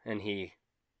you. And he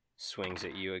swings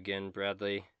at you again,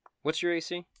 Bradley. What's your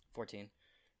AC? 14.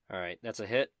 All right, that's a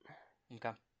hit.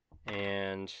 Okay.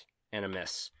 And a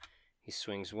miss. He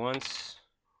swings once,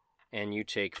 and you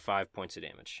take 5 points of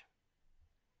damage.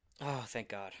 Oh, thank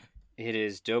God. It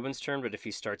is Dobin's turn, but if he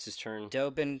starts his turn...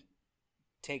 Dobin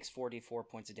takes 44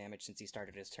 points of damage since he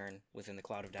started his turn within the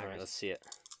Cloud of Daggers. All right, let's see it.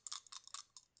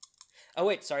 Oh,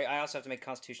 wait, sorry. I also have to make a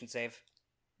Constitution save.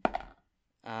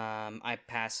 I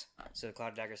pass, so the Cloud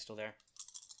of Daggers is still there.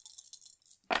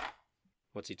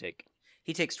 What's he take?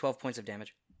 He takes 12 points of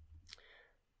damage.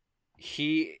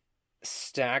 He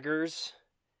staggers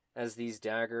as these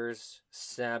daggers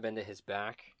stab into his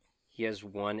back. He has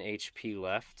 1 HP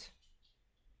left.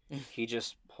 He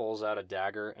just pulls out a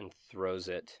dagger and throws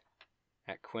it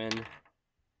at Quinn.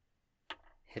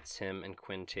 Hits him, and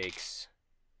Quinn takes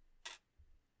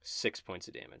 6 points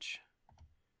of damage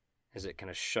as it kind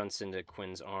of shunts into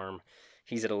Quinn's arm.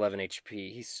 He's at 11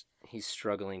 HP. He's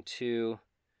struggling too.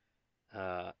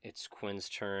 It's Quinn's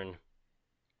turn.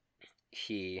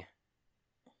 He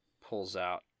pulls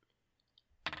out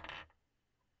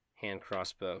hand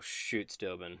crossbow, shoots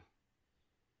Dobin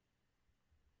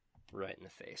right in the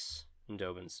face. And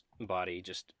Dobin's body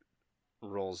just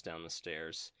rolls down the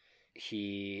stairs.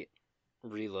 He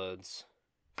reloads,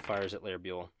 fires at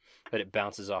Larbiel, but it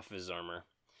bounces off of his armor.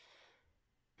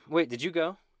 Wait, did you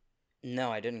go?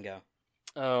 No, I didn't go.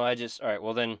 Oh, alright,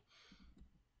 well then,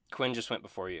 Quinn just went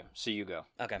before you, so you go.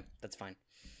 Okay, that's fine.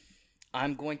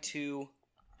 I'm going to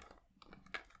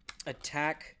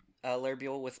attack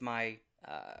Larbiel with my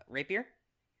rapier.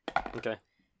 Okay.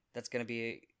 That's going to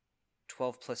be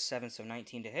 12 plus 7, so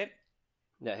 19 to hit.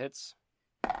 That hits.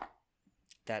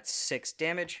 That's 6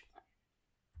 damage.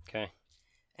 Okay.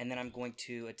 And then I'm going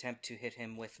to attempt to hit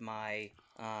him with my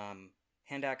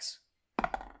hand axe.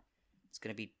 It's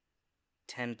going to be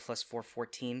 10 plus 4,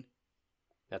 14.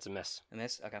 That's a miss. A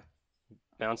miss? Okay.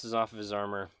 Bounces off of his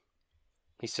armor.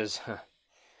 He says,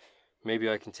 maybe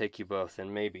I can take you both,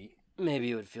 and maybe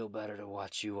it would feel better to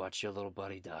watch your little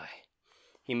buddy die.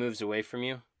 He moves away from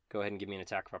you. Go ahead and give me an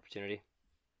attack of opportunity.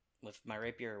 With my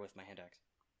rapier or with my hand axe?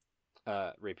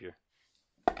 Rapier.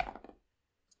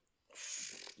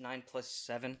 9 plus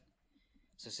 7,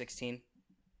 so 16.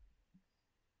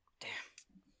 Damn.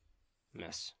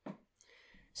 Miss.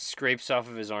 Scrapes off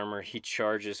of his armor. He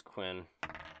charges Quinn.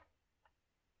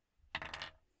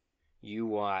 You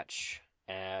watch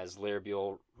as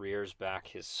Larbiel rears back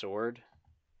his sword,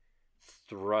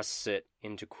 thrusts it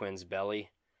into Quinn's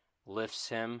belly, lifts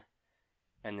him,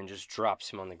 and then just drops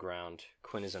him on the ground.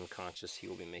 Quinn is unconscious. He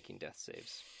will be making death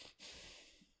saves.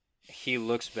 He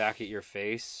looks back at your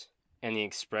face, and the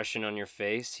expression on your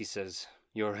face, he says,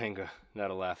 "Your anger,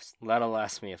 that'll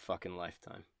last me a fucking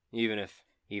lifetime. Even if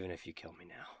you kill me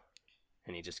now."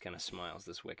 And he just kind of smiles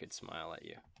this wicked smile at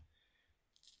you.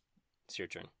 It's your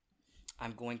turn.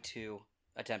 I'm going to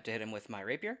attempt to hit him with my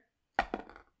rapier.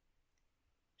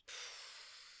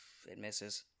 It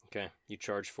misses. Okay, you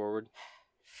charge forward.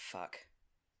 Fuck.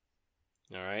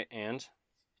 All right, and?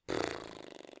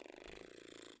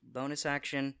 Bonus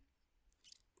action.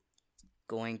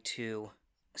 Going to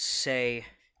say,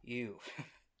 you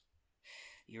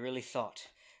really thought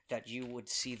that you would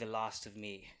see the last of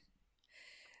me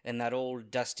in that old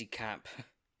dusty camp,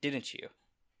 didn't you?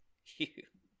 You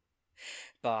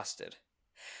bastard.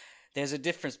 There's a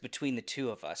difference between the two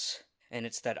of us, and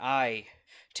it's that I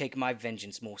take my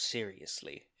vengeance more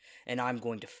seriously, and I'm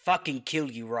going to fucking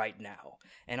kill you right now.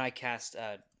 And I cast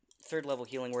a 3rd level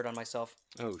healing word on myself.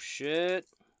 Oh, shit.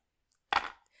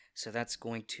 So that's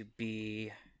going to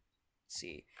be, let's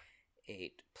see,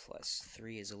 8 plus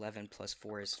 3 is 11, plus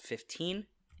 4 is 15.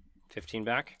 15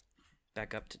 back?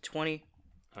 Back up to 20.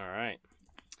 All right.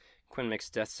 Quinn makes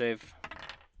death save.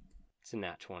 It's a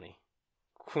nat 20.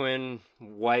 Quinn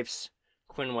wipes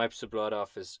the blood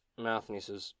off his mouth and he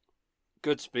says,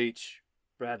 "Good speech,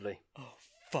 Bradley. Oh,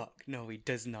 fuck. No, he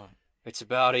does not. It's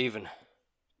about even,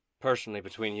 personally,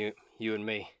 between you and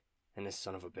me, and this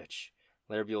son of a bitch."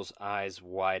 Larbiel's eyes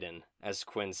widen as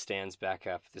Quinn stands back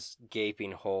up, this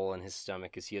gaping hole in his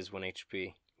stomach as he has 1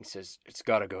 HP. He says, "It's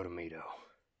gotta go to Mito.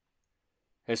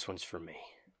 This one's for me."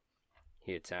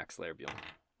 He attacks Larbiel.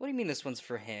 What do you mean this one's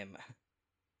for him?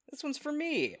 This one's for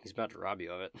me. He's about to rob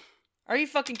you of it. Are you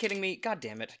fucking kidding me? God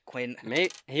damn it, Quinn.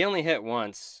 Mate, he only hit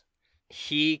once.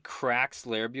 He cracks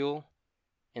Larbiel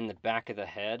in the back of the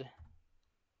head.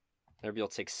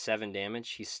 Larbiel takes 7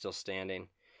 damage. He's still standing.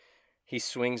 He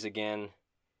swings again.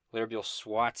 Larbiel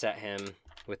swats at him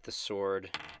with the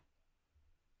sword.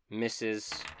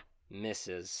 Misses.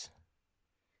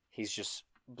 He's just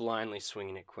blindly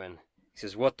swinging at Quinn. He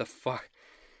says, "What the fuck?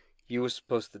 You were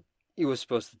supposed to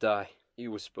die.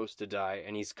 You were supposed to die."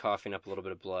 And he's coughing up a little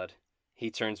bit of blood.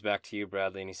 He turns back to you,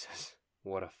 Bradley, and he says,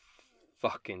 "What a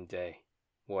fucking day.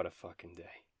 What a fucking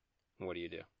day." What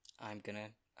do? I'm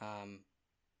gonna,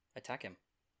 attack him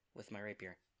with my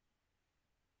rapier.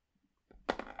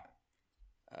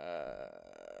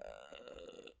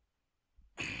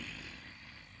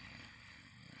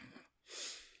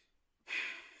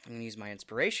 I'm gonna use my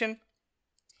inspiration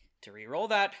to re-roll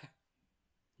that.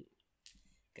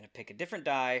 Gonna pick a different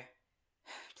die.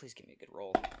 Please give me a good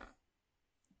roll.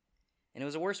 And it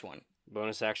was a worse one.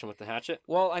 Bonus action with the hatchet?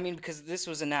 Well, I mean, because this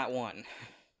was a nat 1.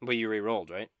 But you re-rolled,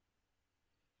 right?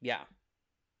 Yeah.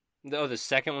 Oh, the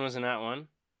second one was a nat 1?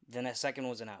 Then the second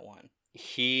was a nat 1.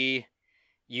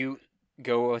 You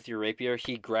go with your rapier,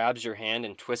 he grabs your hand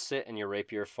and twists it, and your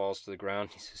rapier falls to the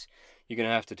ground. He says, "You're gonna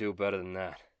have to do better than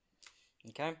that."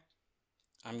 Okay.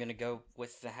 I'm gonna go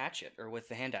with the hatchet, or with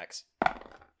the hand axe.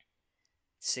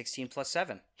 16 plus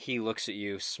 7. He looks at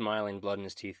you, smiling, blood in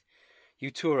his teeth.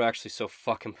 "You two are actually so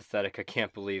fucking pathetic. I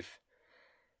can't believe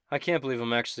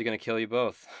I'm actually gonna kill you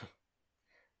both."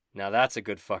 Now that's a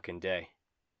good fucking day.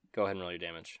 Go ahead and roll your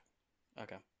damage.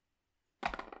 Okay.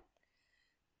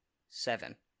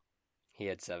 7. He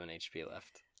had 7 HP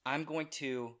left. I'm going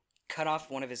to cut off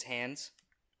one of his hands,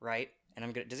 right? And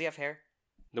I'm gonna. Does he have hair?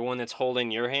 The one that's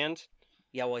holding your hand?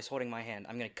 Yeah, well, he's holding my hand.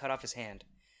 I'm gonna cut off his hand.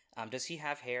 Does he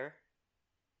have hair?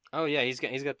 Oh yeah, he's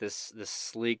got this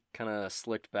sleek, kind of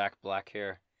slicked back black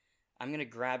hair. I'm gonna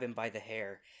grab him by the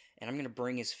hair, and I'm gonna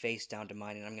bring his face down to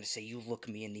mine, and I'm gonna say, "You look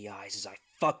me in the eyes as I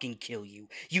fucking kill you,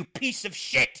 you piece of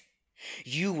shit!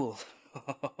 You will,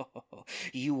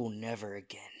 you will never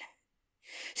again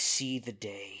see the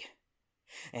day,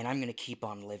 and I'm gonna keep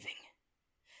on living.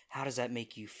 How does that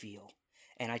make you feel?"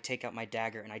 And I take out my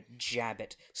dagger and I jab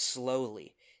it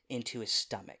slowly into his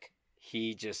stomach.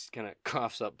 He just kind of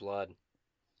coughs up blood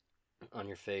on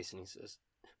your face and he says,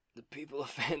 "The people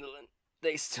of Phandalin,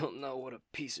 they still know what a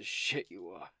piece of shit you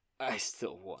are. I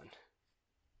still won."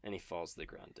 And he falls to the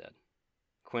ground dead.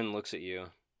 Quinn looks at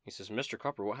you. He says, "Mr.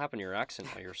 Copper, what happened to your accent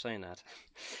while you were saying that?"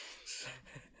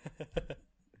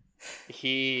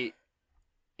 He,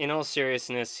 in all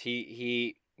seriousness,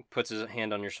 he puts his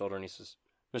hand on your shoulder and he says,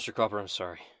 "Mr. Copper, I'm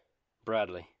sorry.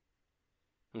 Bradley,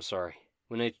 I'm sorry.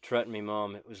 When they threatened me,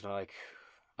 Mom, it was like,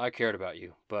 I cared about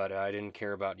you, but I didn't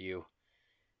care about you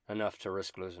enough to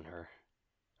risk losing her.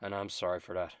 And I'm sorry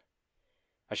for that.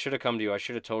 I should have come to you. I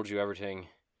should have told you everything.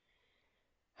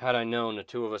 Had I known, the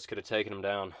two of us could have taken him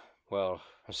down. Well,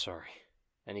 I'm sorry.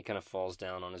 And he kind of falls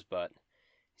down on his butt.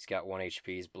 He's got 1 HP.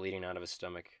 He's bleeding out of his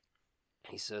stomach.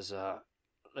 He says,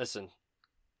 listen,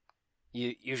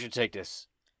 you should take this.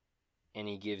 And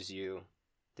he gives you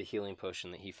the healing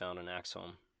potion that he found in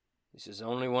Axholm. He says,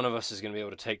 only one of us is going to be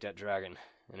able to take that dragon,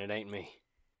 and it ain't me.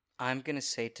 I'm going to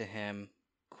say to him,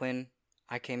 Quinn,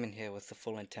 I came in here with the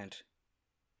full intent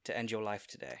to end your life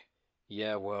today.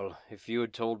 Yeah, well, if you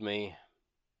had told me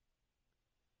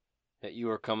that you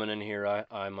were coming in here,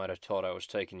 I might have thought I was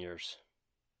taking yours.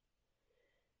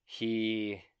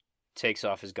 He takes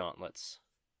off his gauntlets.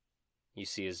 You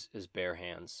see his bare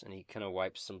hands, and he kind of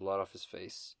wipes some blood off his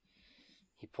face.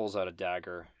 He pulls out a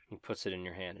dagger, he puts it in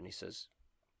your hand, and he says,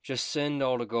 just send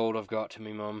all the gold I've got to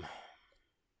me, Mum.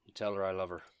 And tell her I love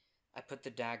her. I put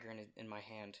the dagger in my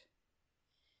hand,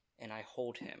 and I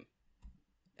hold him.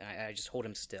 And I just hold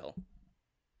him still.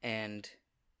 And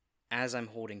as I'm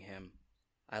holding him,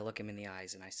 I look him in the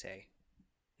eyes and I say,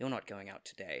 you're not going out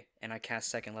today. And I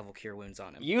cast 2nd level Cure Wounds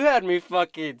on him. You had me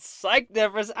fucking psyched there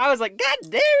for a second. I was like, God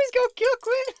damn, he's gonna kill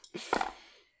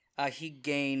Quinn. He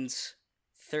gains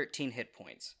 13 hit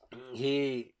points.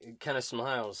 He kind of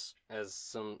smiles as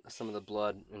some of the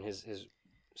blood in his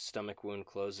stomach wound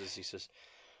closes. He says,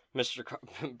 Mr.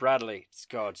 Bradley,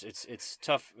 it's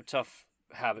tough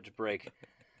habit to break.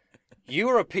 You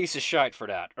were a piece of shite for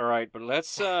that, all right? But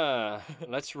let's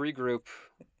regroup.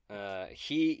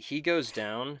 He goes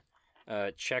down,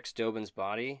 checks Dobin's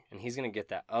body, and he's gonna get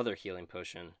that other healing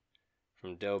potion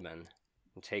from Dobin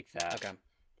and take that. Okay.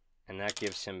 And that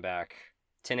gives him back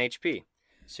 10 HP.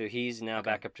 So he's now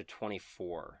back up to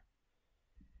 24.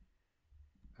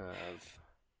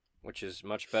 Which is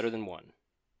much better than 1.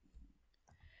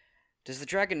 Does the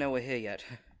dragon know we're here yet?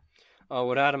 Oh,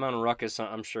 with Adam on Ruckus,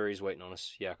 I'm sure he's waiting on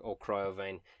us. Yeah, old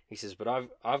Cryovane. He says, but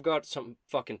I've got something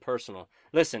fucking personal.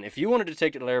 Listen, if you wanted to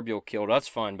take the Larabule kill, that's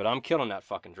fine, but I'm killing that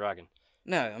fucking dragon.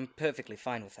 No, I'm perfectly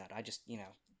fine with that. I just,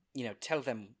 tell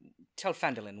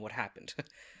Phandalin what happened.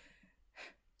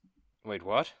 Wait,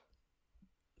 what?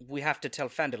 We have to tell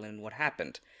Phandalin what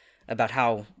happened about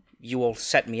how you all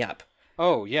set me up.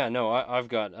 Oh yeah, no, I've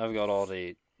got all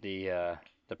the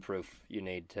proof you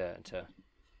need to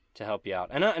help you out,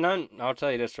 and I'll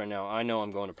tell you this right now. I know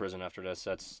I'm going to prison after this.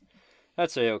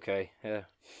 That's okay. Yeah,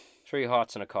 3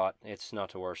 hots and a cot. It's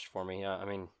not the worst for me. I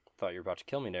mean, thought you were about to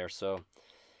kill me there. So,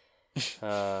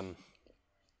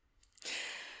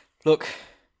 look,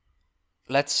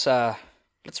 let's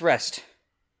rest.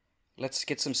 Let's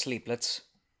get some sleep.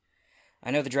 I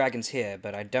know the dragon's here,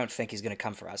 but I don't think he's going to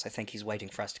come for us. I think he's waiting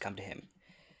for us to come to him.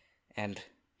 And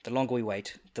the longer we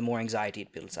wait, the more anxiety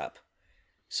it builds up.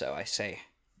 So I say,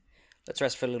 let's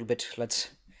rest for a little bit.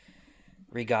 Let's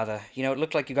regather. It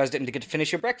looked like you guys didn't get to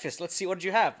finish your breakfast. Let's see, what did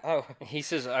you have? Oh. He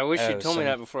says, I wish you'd told me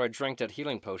that before I drank that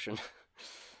healing potion.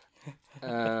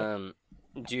 Do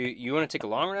you want to take a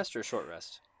long rest or a short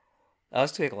rest?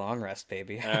 Let's take a long rest,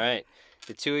 baby. All right.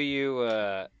 The two of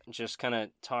you just kind of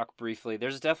talk briefly.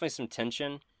 There's definitely some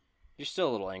tension. You're still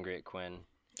a little angry at Quinn.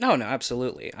 No,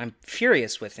 absolutely. I'm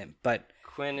furious with him, but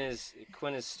Quinn is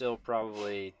still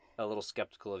probably a little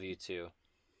skeptical of you too.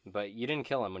 But you didn't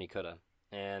kill him when you could have.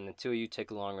 And the two of you take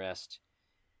a long rest.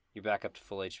 You're back up to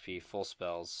full HP, full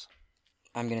spells.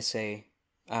 I'm going to say,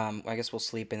 I guess we'll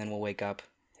sleep and then we'll wake up.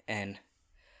 And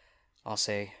I'll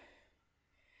say,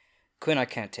 Quinn, I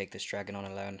can't take this dragon on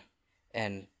alone.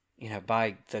 And,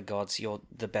 by the gods, you're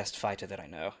the best fighter that I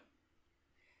know.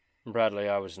 Bradley,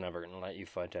 I was never going to let you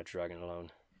fight that dragon alone.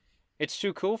 It's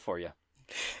too cool for you.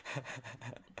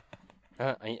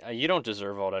 You don't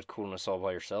deserve all that coolness all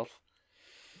by yourself.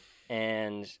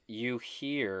 And you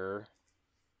hear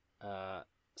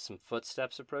some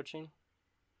footsteps approaching.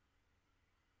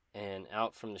 And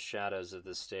out from the shadows of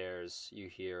the stairs, you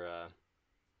hear,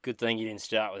 good thing you didn't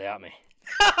start without me.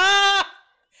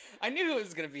 I knew it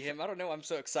was going to be him. I don't know. I'm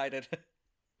so excited.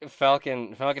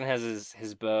 Falcon has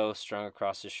his bow strung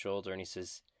across his shoulder, and he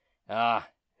says,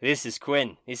 this is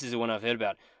Quinn. This is the one I've heard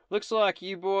about. Looks like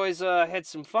you boys had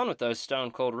some fun with those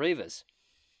Stone Cold Reavers.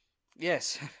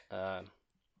 Yes. I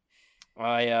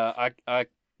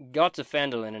got to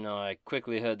Phandalin, and I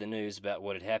quickly heard the news about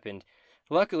what had happened.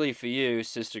 Luckily for you,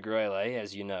 Sister Greyley,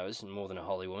 as you know, is more than a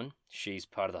holy woman. She's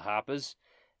part of the Harpers,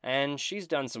 and she's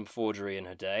done some forgery in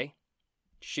her day.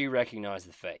 She recognized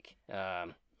the fake.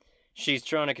 She's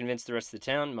trying to convince the rest of the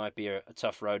town. Might be a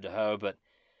tough road to hoe, but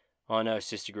I know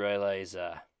Sister Greyley is,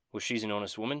 she's an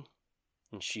honest woman,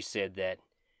 and she said that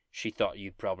she thought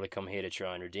you'd probably come here to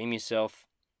try and redeem yourself.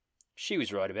 She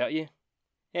was right about you,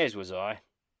 as was I.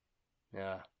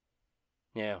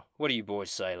 Now, what do you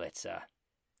boys say?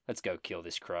 Let's go kill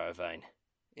this Cryovane.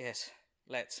 Yes,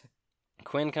 let's.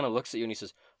 Quinn kind of looks at you and he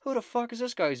says, "Who the fuck is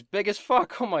this guy? He's big as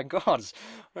fuck. Oh my god."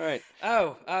 All right.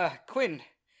 Oh, Quinn,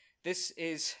 this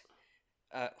is,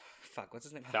 fuck, what's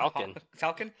his name? Falcon.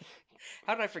 Falcon?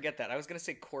 How did I forget that? I was gonna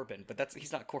say Corbin, but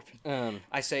he's not Corbin. Um,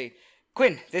 I say,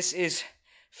 Quinn, this is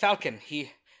Falcon.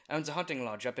 He owns a hunting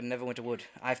lodge up in Neverwinter Wood.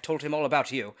 I've told him all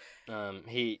about you.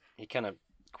 he kind of,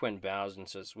 Quinn bows and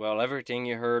says, "Well, everything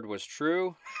you heard was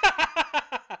true.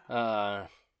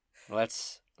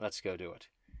 Let's go do it."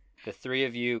 The three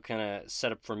of you kind of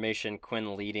set up formation,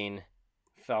 Quinn leading,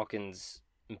 Falcon's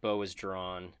bow is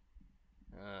drawn,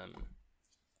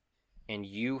 and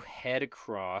you head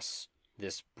across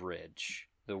this bridge.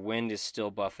 The wind is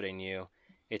still buffeting you.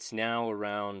 It's now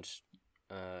around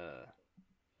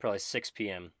probably 6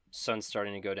 p.m. Sun's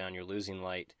starting to go down. You're losing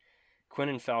light. Quinn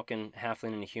and Falcon,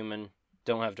 halfling and a human,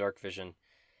 don't have dark vision.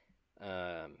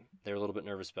 They're a little bit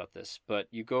nervous about this, but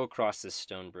you go across this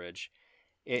stone bridge.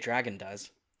 Dragon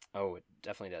does. Oh, it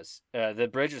definitely does. The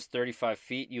bridge is 35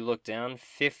 feet. You look down,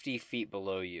 50 feet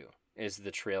below you is the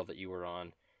trail that you were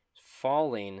on.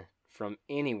 Falling from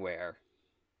anywhere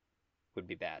would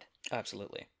be bad.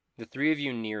 Absolutely. The three of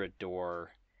you near a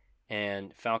door,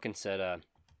 and Falcon said,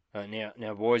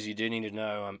 now, boys, you do need to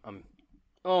know, I'm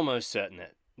almost certain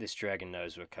that this dragon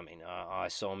knows we're coming. I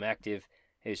saw him active.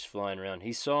 He's flying around.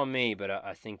 He saw me, but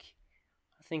I think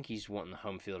he's wanting the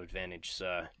home field advantage,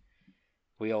 so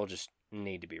we all just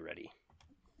need to be ready.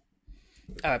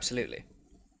 Oh, absolutely.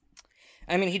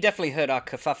 I mean, he definitely heard our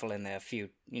kerfuffle in there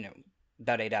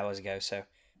about 8 hours ago, so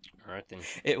All right, then.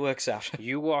 it works out.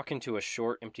 You walk into a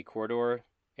short, empty corridor.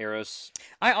 Arrows.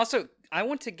 I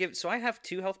want to give, so I have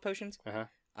 2 health potions.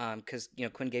 Because,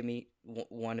 Quinn gave me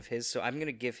one of his, so I'm going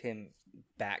to give him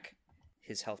back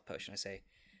his health potion. I say,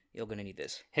 you're going to need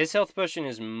this. His health potion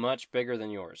is much bigger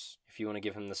than yours, if you want to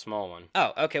give him the small one.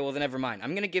 Oh, okay, well then never mind.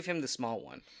 I'm going to give him the small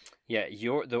one. Yeah,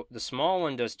 the small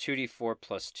one does 2d4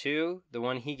 plus 2. The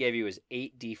one he gave you is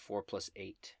 8d4 plus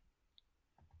 8.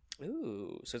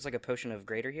 Ooh, so it's like a potion of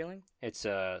greater healing? It's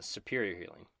superior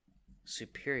healing.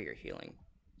 Superior healing.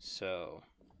 So,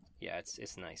 yeah,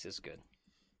 it's nice. It's good.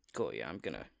 Cool, yeah, I'm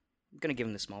gonna give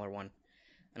him the smaller one.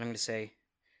 And I'm gonna say,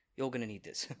 you're gonna need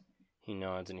this. He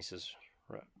nods and he says,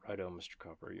 "Righto, Mr.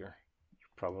 Copper, you're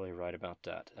probably right about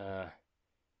that."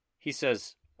 He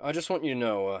says, "I just want you to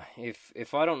know,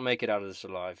 if I don't make it out of this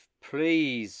alive,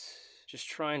 please just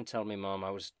try and tell me, Mom,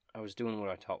 I was doing what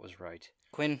I thought was right."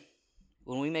 Quinn,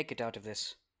 when we make it out of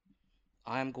this,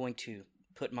 I am going to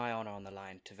put my honor on the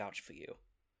line to vouch for you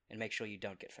and make sure you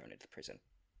don't get thrown into prison,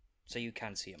 so you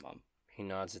can see your mom. He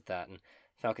nods at that, and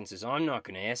Falcon says, "I'm not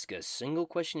going to ask a single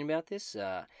question about this,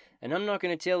 and I'm not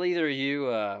going to tell either of you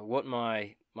what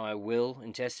my will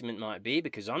and testament might be,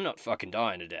 because I'm not fucking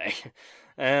dying today."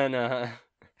 And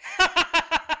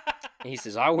he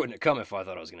says, "I wouldn't have come if I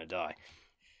thought I was going to die."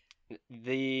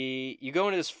 You go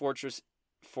into this fortress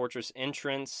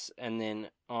entrance, and then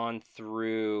on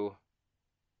through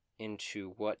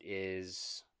into what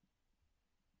is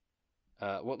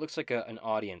what looks like an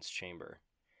audience chamber.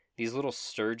 These little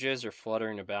sturges are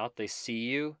fluttering about. They see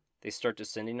you. They start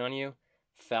descending on you.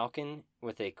 Falcon,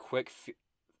 with a quick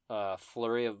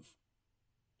flurry of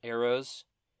arrows,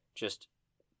 just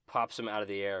pops them out of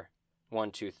the air.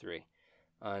 1, 2, 3.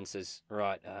 And says,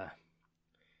 "Right, yeah,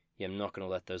 I'm not going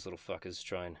to let those little fuckers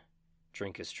try and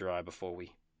drink us dry before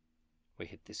we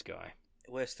hit this guy."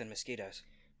 Worse than mosquitoes.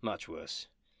 Much worse.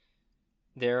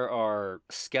 There are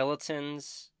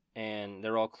skeletons, and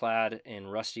they're all clad in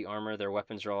rusty armor. Their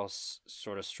weapons are all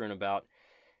sort of strewn about.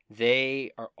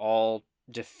 They are all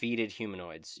defeated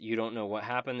humanoids. You don't know what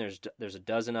happened. There's a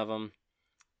dozen of them.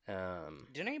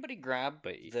 Did anybody grab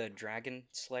the Dragon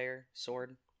Slayer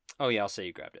sword? Oh yeah, I'll say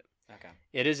you grabbed it. Okay.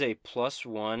 It is a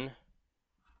 +1.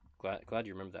 Glad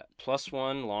you remember that.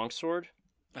 +1 longsword.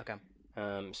 Okay.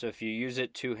 So if you use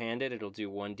it two-handed, it'll do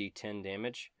 1d10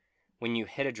 damage. When you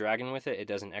hit a dragon with it, it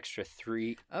does an extra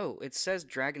 3. Oh, it says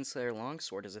Dragon Slayer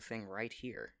longsword is a thing right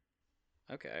here.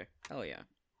 Okay. Hell yeah.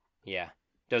 Yeah.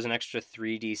 Does an extra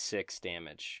 3d6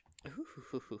 damage.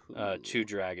 Ooh. 2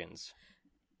 dragons.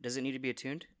 Does it need to be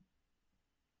attuned?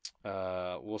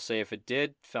 We'll say if it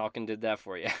did, Falcon did that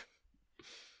for you.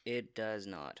 It does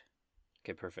not.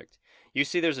 Okay, perfect. You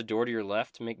see there's a door to your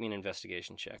left. Make me an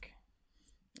investigation check.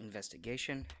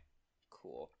 Investigation.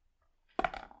 Cool.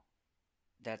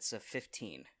 That's a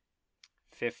 15.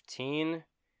 15.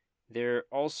 There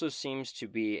also seems to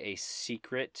be a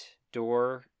secret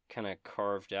door kind of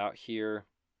carved out here.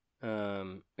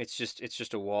 It's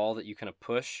just a wall that you kind of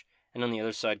push, and on the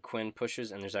other side Quinn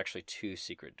pushes, and there's actually 2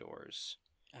 secret doors.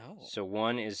 Oh. So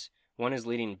one is One is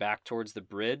leading back towards the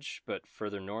bridge, but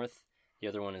further north. The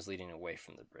other one is leading away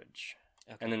from the bridge.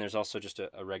 Okay. And then there's also just a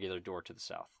regular door to the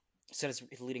south. So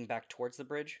it's leading back towards the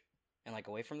bridge and like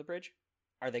away from the bridge?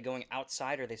 Are they going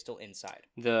outside or are they still inside?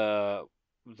 The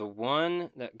one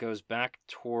that goes back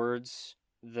towards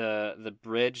the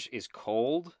bridge is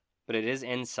cold, but it is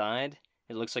inside.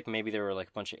 It looks like maybe there were like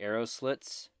a bunch of arrow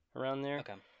slits around there.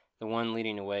 Okay. The one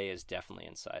leading away is definitely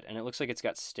inside. And it looks like it's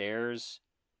got stairs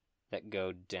that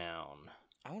go down.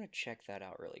 I want to check that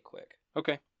out really quick.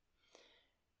 Okay.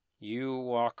 You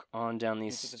walk on down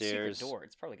these Since it's stairs. a secret door,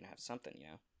 it's probably going to have something,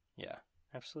 Yeah,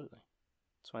 absolutely.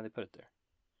 That's why they put it there.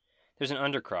 There's an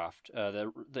undercroft.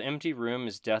 The empty room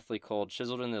is deathly cold,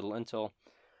 chiseled in the lintel.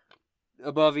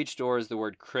 Above each door is the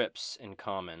word crypts in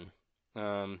common.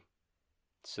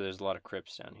 So there's a lot of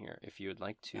crypts down here. If you would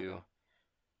like to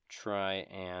try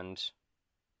and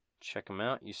check them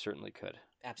out, you certainly could.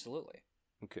 Absolutely.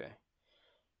 Okay.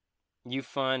 You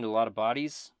find a lot of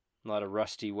bodies, a lot of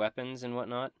rusty weapons and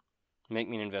whatnot. Make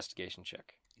me an investigation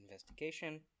check.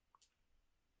 Investigation.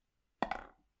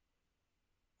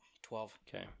 12.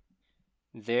 Okay.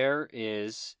 There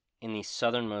is, in the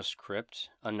southernmost crypt,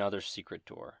 another secret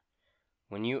door.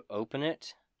 When you open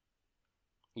it,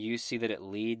 you see that it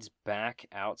leads back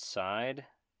outside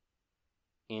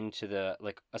into the,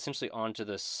 like, essentially onto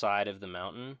the side of the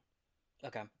mountain.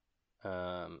 Okay.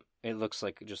 It looks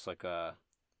like just like a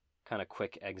kind of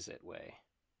quick exit way.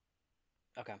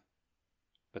 Okay.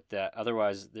 But that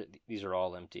otherwise, these are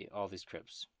all empty. All these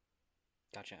crypts.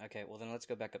 Gotcha. Okay, well then let's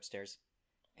go back upstairs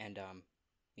and,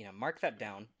 mark that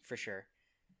down for sure.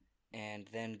 And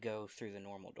then go through the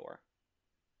normal door.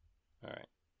 All right.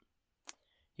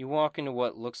 You walk into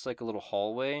what looks like a little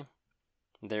hallway.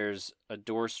 There's a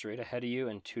door straight ahead of you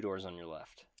and two doors on your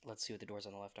left. Let's see what the doors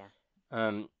on the left are.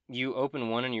 You open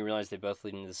one and you realize they both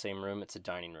lead into the same room. It's a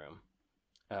dining room.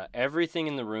 Everything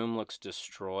in the room looks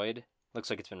destroyed. Looks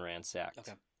like it's been ransacked.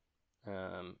 Okay.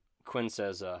 Quinn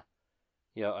says,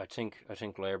 yeah, I think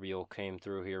Larbiel came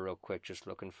through here real quick just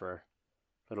looking for a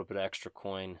little bit of extra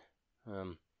coin.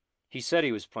 He said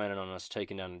he was planning on us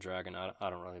taking down the dragon. I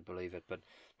don't really believe it, but I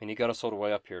mean, he got us all the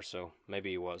way up here, so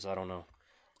maybe he was. I don't know.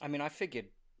 I mean, I figured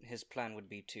his plan would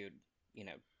be to,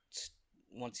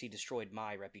 once he destroyed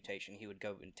my reputation, he would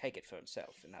go and take it for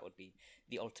himself, and that would be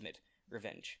the ultimate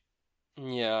revenge.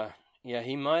 Yeah,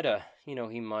 he might have,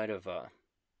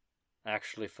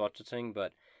 actually fought the thing,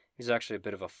 but he's actually a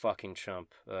bit of a fucking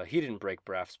chump. He didn't break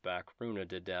Braff's back. Runa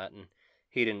did that, and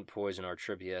he didn't poison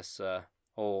Artribius.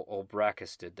 Old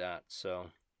Brachus did that, so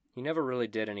he never really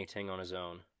did anything on his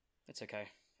own. It's okay.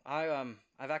 I've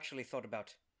actually thought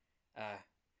about,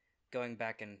 going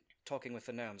back and talking with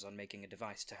the gnomes on making a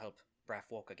device to help Braff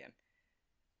walk again.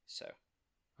 So.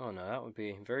 Oh no, that would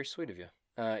be very sweet of you.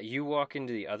 You walk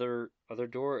into the other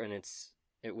door, and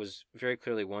it was very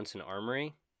clearly once an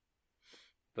armory,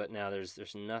 but now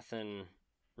there's nothing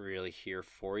really here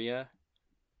for you.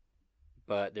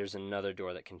 But there's another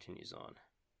door that continues on.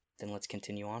 Then let's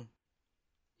continue on.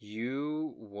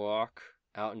 You walk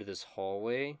out into this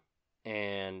hallway,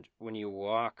 and when you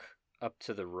walk up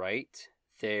to the right,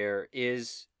 there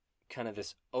is kind of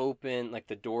this open, like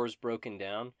the door's broken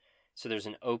down. So there's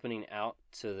an opening out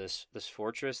to this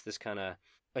fortress, this kind of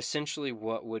essentially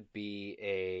what would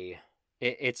be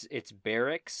it's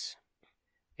barracks.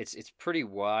 It's pretty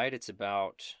wide. It's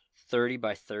about 30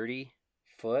 by 30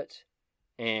 foot,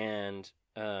 and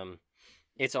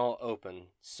it's all open.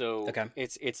 So okay.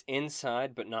 It's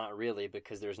inside, but not really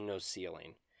because there's no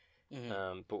ceiling.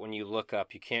 Mm-hmm. But when you look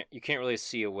up, you can't really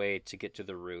see a way to get to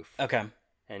the roof. Okay.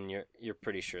 And you're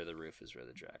pretty sure the roof is where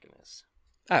the dragon is.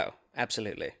 Oh,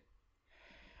 absolutely.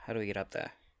 How do we get up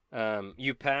there?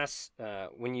 You pass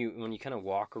when you kind of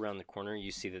walk around the corner,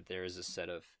 you see that there is a set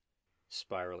of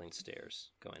spiraling stairs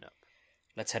going up.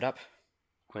 Let's head up.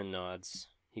 Quinn nods.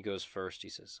 He goes first. He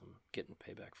says, "I'm getting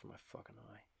payback for my fucking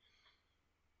eye."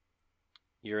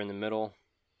 You're in the middle.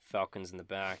 Falcon's in the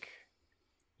back.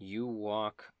 You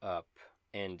walk up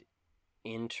and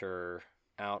enter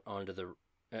out onto the.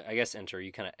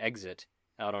 You kind of exit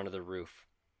out onto the roof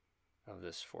of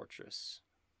this fortress.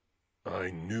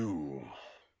 I knew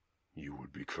you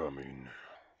would be coming.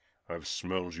 I've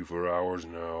smelled you for hours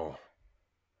now,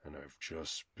 and I've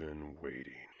just been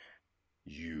waiting.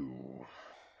 You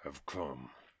have come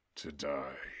to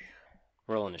die.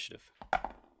 Roll initiative.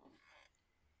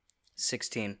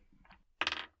 16.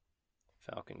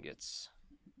 Falcon gets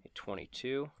a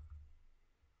 22.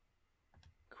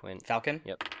 Quinn. Falcon?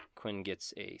 Yep. Quinn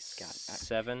gets a God,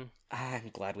 7. I'm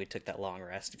glad we took that long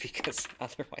rest because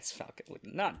otherwise Falcon would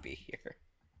not be here.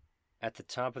 At the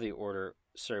top of the order,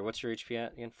 sorry, what's your HP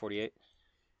at again? 48?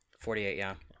 48,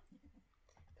 yeah.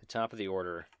 top of the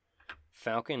order,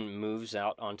 Falcon moves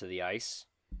out onto the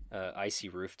icy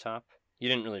rooftop. You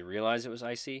didn't really realize it was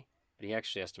icy, but he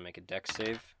actually has to make a dex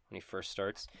save when he first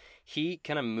starts. He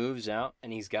kind of moves out,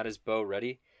 and he's got his bow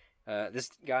ready. This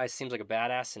guy seems like a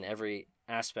badass in every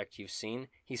aspect you've seen.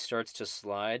 He starts to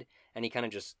slide, and he kind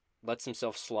of just lets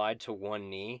himself slide to one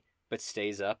knee, but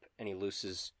stays up, and he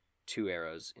looses 2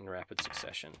 arrows in rapid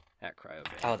succession at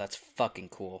Cryovane. Oh, that's fucking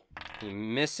cool. He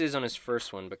misses on his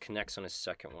first one, but connects on his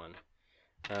second one.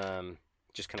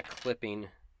 Just kind of clipping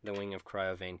the wing of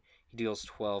Cryovane. He deals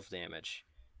 12 damage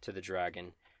to the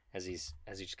dragon as he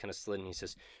just kind of slid, and he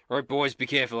says, "All right, boys, be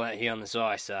careful out here on this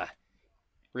ice.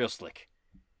 Real slick."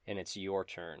 And it's your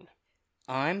turn.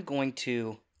 I'm going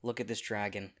to look at this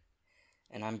dragon,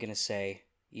 and I'm going to say,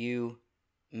 you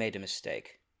made a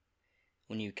mistake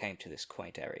when you came to this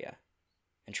quaint area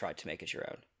and tried to make it your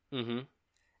own. Mm-hmm.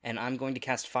 And I'm going to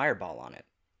cast Fireball on it.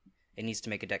 It needs to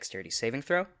make a dexterity saving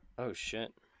throw. Oh,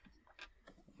 shit.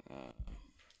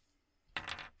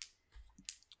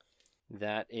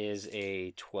 That is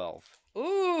a 12.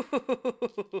 Ooh!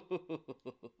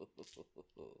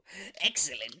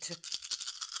 Excellent!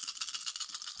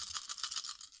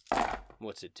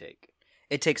 What's it take?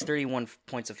 It takes 31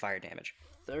 points of fire damage.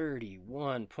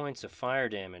 31 points of fire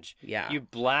damage. Yeah. You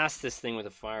blast this thing with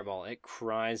a fireball. It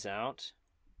cries out.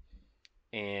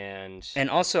 And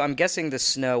also, I'm guessing the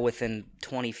snow within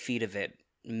 20 feet of it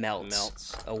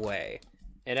melts away.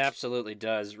 It absolutely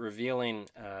does, revealing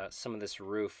some of this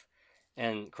roof.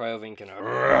 And Cryovane can...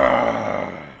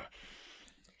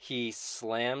 He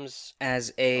slams...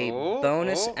 As a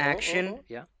bonus action,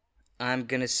 Yeah. I'm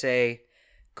going to say,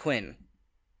 Quinn,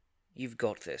 you've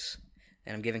got this.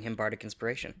 And I'm giving him Bardic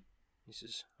Inspiration. He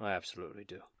says, I absolutely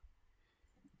do.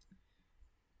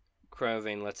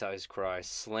 Cryovane lets out his cry,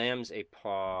 slams a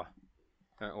paw,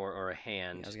 or a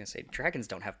hand... I was going to say, dragons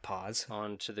don't have paws.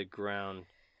 ...onto the ground.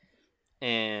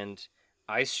 And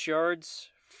ice shards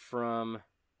from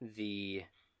the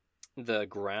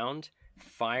ground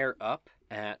fire up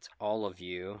at all of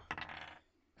you.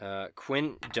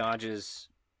 Quinn dodges.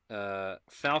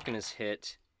 Falcon is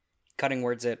hit. Cutting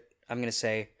words it, I'm going to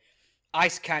say,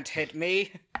 ice can't hit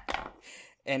me.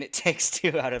 And it takes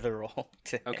 2 out of the roll.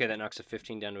 Okay, that knocks a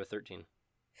 15 down to a 13.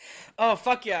 Oh,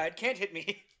 fuck yeah, it can't hit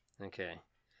me. Okay.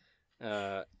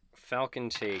 Falcon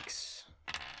takes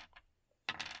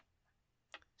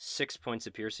 6 points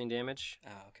of piercing damage.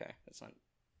 Oh, okay.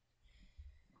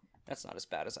 That's not as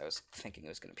bad as I was thinking it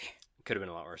was going to be. Could have been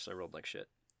a lot worse. I rolled like shit.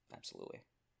 Absolutely.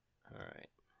 All right.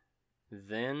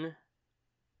 Then...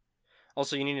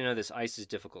 Also, you need to know this ice is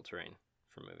difficult terrain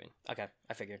for moving. Okay,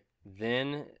 I figured.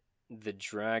 Then the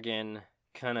dragon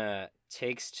kind of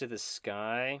takes to the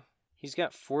sky. He's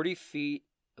got 40 feet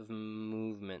of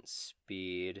movement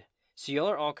speed. So y'all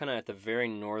are all kind of at the very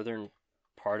northern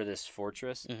part of this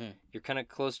fortress. Mm-hmm. You're kind of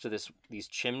close to these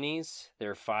chimneys.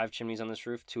 There are 5 chimneys on this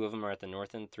roof. 2 of them are at the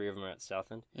north end. 3 of them are at the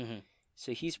south end. Mm-hmm.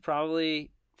 So he's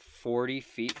probably 40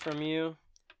 feet from you.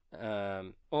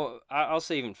 I'll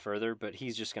say even further, but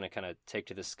he's just going to kind of take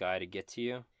to the sky to get to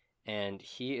you. And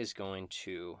he is going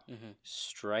to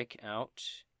strike out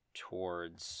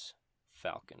towards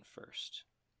Falcon first.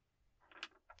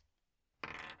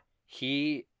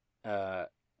 He, oh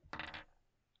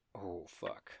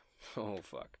fuck.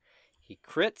 He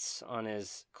crits on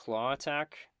his claw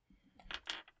attack.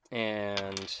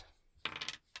 And...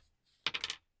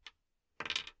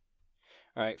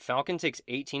 Alright, Falcon takes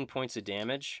 18 points of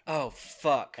damage. Oh,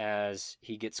 fuck. As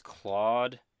he gets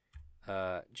clawed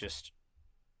just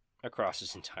across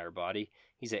his entire body.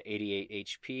 He's at 88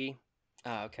 HP.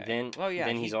 Oh, okay. Then,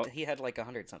 he had like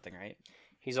 100 something, right?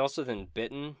 He's also then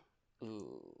bitten.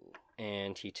 Ooh.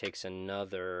 And he takes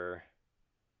another...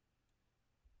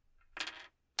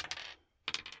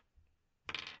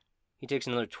 He takes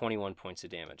another 21 points of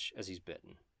damage as he's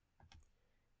bitten.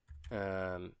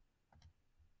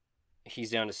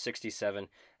 He's down to 67.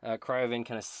 Cryovane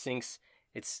kind of sinks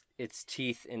its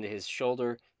teeth into his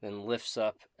shoulder, then lifts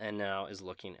up, and now is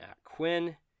looking at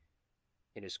Quinn.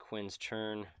 It is Quinn's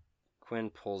turn. Quinn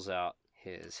pulls out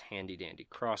his handy-dandy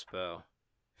crossbow,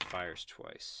 fires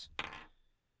twice.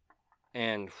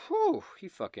 And, whew, he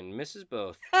fucking misses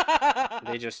both.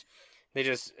 They just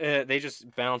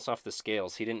bounce off the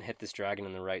scales. He didn't hit this dragon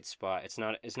in the right spot. It's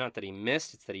not that he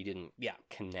missed, it's that he didn't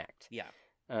connect. Yeah.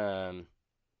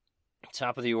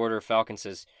 Top of the order, Falcon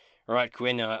says, "All right,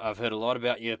 Quinn, I've heard a lot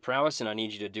about your prowess, and I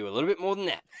need you to do a little bit more than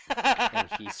that." And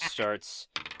he starts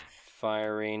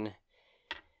firing.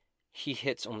 He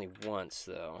hits only once,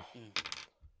 though.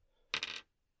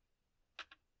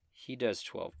 He does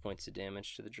 12 points of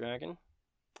damage to the dragon,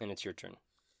 and it's your turn.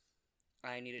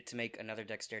 I needed to make another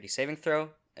dexterity saving throw,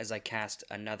 as I cast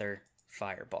another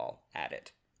fireball at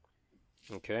it.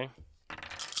 Okay.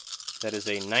 That is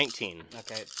a 19.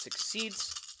 Okay, it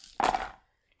succeeds.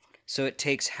 So it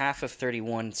takes half of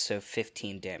 31, so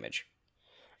 15 damage.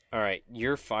 All right,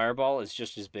 your fireball is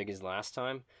just as big as last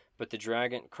time, but the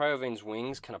dragon, Cryovane's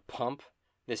wings kind of pump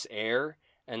this air,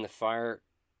 and the fire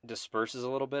disperses a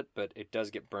little bit, but it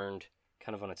does get burned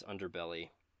kind of on its underbelly.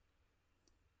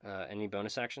 Any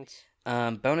bonus actions?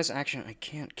 Bonus action, I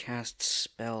can't cast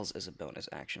spells as a bonus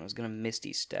action. I was going to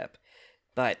Misty Step.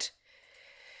 But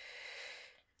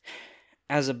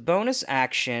as a bonus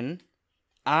action,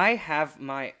 I have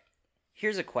my...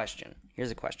 Here's a question.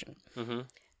 Mm-hmm.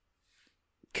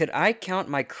 Could I count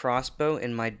my crossbow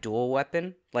in my dual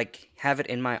weapon? Like, have it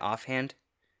in my offhand?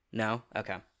 No?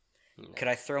 Okay. No. Could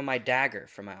I throw my dagger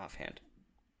from my offhand?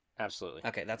 Absolutely.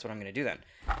 Okay, that's what I'm going to do then.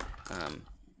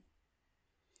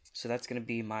 So that's going to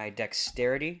be my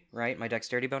dexterity, right? My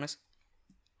dexterity bonus?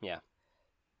 Yeah.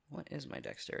 What is my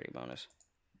dexterity bonus?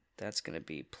 That's going to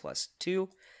be +2.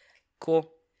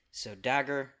 Cool. So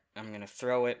dagger, I'm going to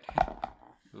throw it.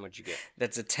 What'd you get?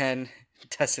 That's a 10.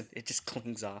 It just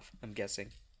clings off, I'm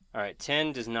guessing. All right,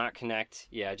 10 does not connect.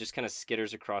 Yeah, it just kind of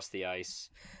skitters across the ice.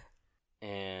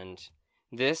 And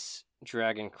this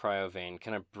dragon Cryovane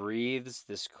kind of breathes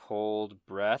this cold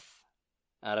breath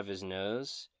out of his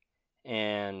nose.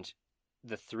 And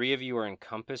the three of you are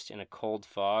encompassed in a cold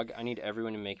fog. I need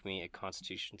everyone to make me a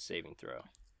Constitution saving throw.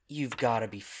 You've got to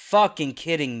be fucking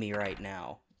kidding me right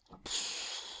now.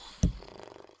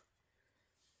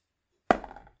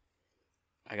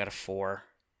 I got a 4.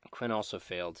 Quinn also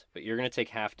failed, but you're going to take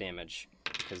half damage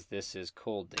because this is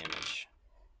cold damage.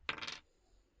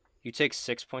 You take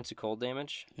 6 points of cold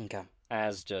damage, Okay.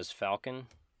 as does Falcon,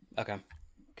 Okay.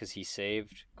 because he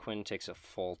saved. Quinn takes a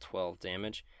full 12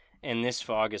 damage. And this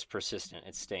fog is persistent.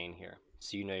 It's staying here.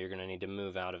 So you know you're going to need to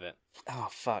move out of it. Oh,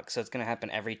 fuck. So it's going to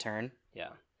happen every turn?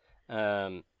 Yeah.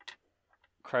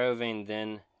 Cryovane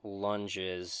then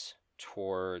lunges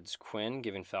towards Quinn,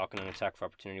 giving Falcon an attack of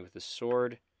opportunity with his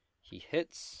sword. He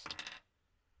hits.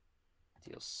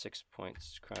 Deals 6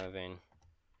 points to Cryovane.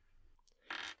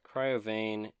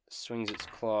 Cryovane swings its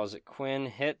claws at Quinn,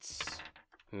 hits,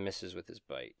 misses with his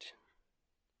bite.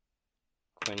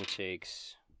 Quinn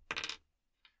takes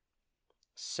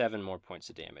 7 more points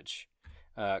of damage.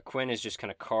 Quinn is just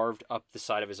kind of carved up the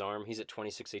side of his arm. He's at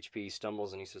 26 HP. He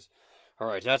stumbles and he says, "All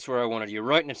right, that's where I wanted you,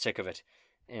 right in the thick of it."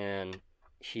 And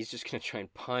he's just going to try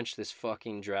and punch this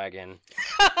fucking dragon.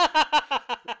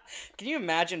 Can you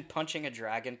imagine punching a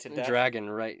dragon to death? Dragon,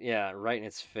 right in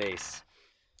its face.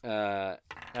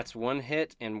 That's 1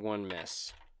 hit and 1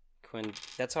 miss. Quinn,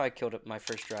 That's how I killed my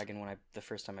first dragon the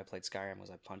first time I played Skyrim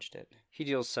was I punched it. he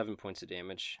deals 7 points of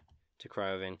damage to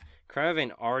Cryovane.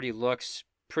 Cryovane already looks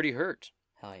pretty hurt.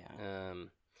 Hell yeah.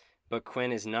 But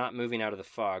Quinn is not moving out of the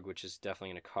fog, which is definitely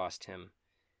going to cost him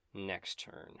next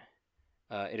turn.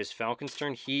 It is Falcon's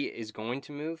turn. He is going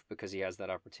to move because he has that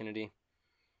opportunity.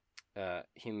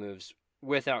 He moves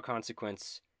without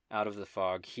consequence out of the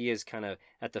fog. He is kind of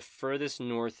at the furthest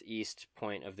northeast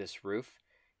point of this roof.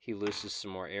 He looses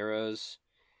some more arrows.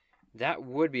 That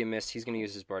would be a miss. He's going to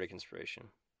use his Bardic Inspiration.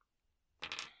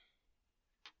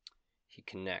 He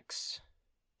connects.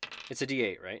 It's a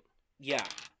D8, right? Yeah.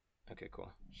 Okay, cool.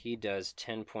 He does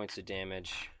 10 points of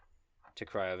damage to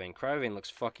Cryovane. Cryovane looks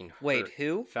fucking hurt. Wait,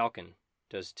 who? Falcon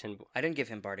does 10... I didn't give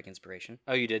him Bardic Inspiration.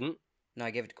 Oh, you didn't? No,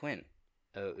 I gave it to Quinn.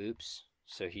 Oh, oops.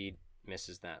 So he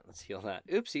misses that. Let's heal that.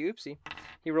 Oopsie.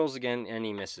 He rolls again, and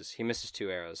he misses. He misses 2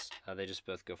 arrows. They just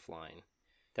both go flying.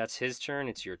 That's his turn.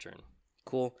 It's your turn.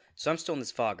 Cool. So I'm still in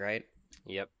this fog, right?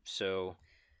 Yep. So,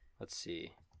 let's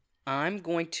see. I'm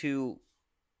going to,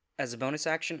 as a bonus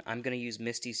action, I'm going to use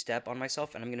Misty Step on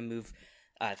myself, and I'm going to move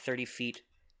 30 feet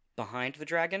behind the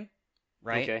dragon,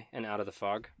 right? Okay, and out of the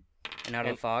fog. And out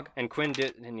of the fog. And Quinn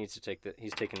needs to take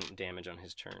he's taking damage on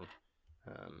his turn.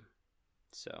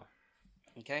 So.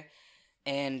 Okay.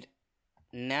 And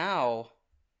now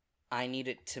I need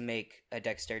it to make a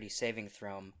dexterity saving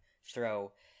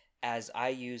throw as I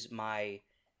use my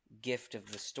Gift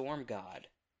of the Storm God.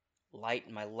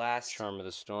 My last... Charm of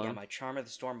the Storm? Yeah, my Charm of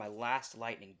the Storm, my last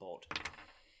lightning bolt.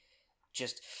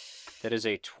 Just... That is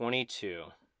a 22.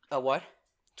 A what?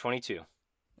 22.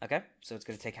 Okay, so it's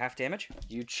going to take half damage.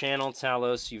 You channel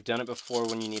Talos. You've done it before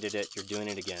when you needed it. You're doing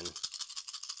it again.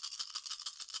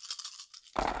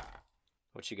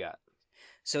 What you got?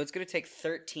 So it's going to take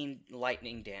 13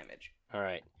 lightning damage. All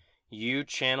right. You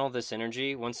channel this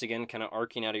energy, once again, kind of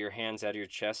arcing out of your hands, out of your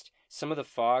chest. Some of the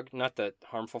fog, not the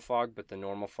harmful fog, but the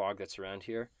normal fog that's around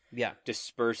here, Yeah.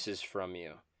 disperses from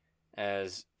you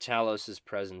as Talos'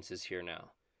 presence is here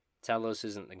now. Talos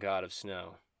isn't the god of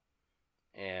snow.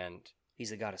 and He's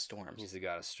the god of storms. he's the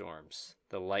god of storms.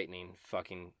 The lightning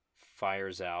fucking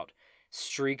fires out,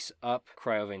 streaks up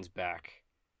Cryovane's back,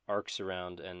 arcs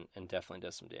around, and definitely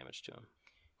does some damage to him.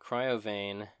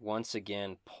 Cryovane once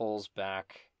again pulls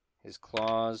back his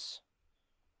claws,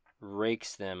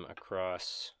 rakes them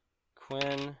across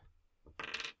Quinn.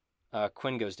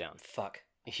 Quinn goes down. Fuck.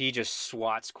 He just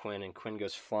swats Quinn, and Quinn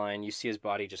goes flying. You see his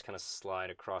body just kind of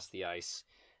slide across the ice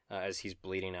as he's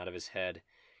bleeding out of his head.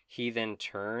 He then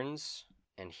turns,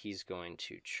 and he's going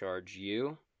to charge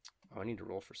you. Oh, I need to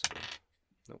roll for something.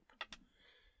 Nope.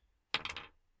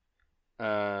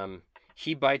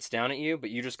 He bites down at you, but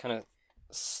you just kind of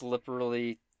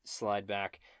slipperily slide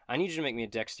back. I need you to make me a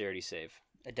dexterity save.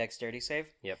 A dexterity save?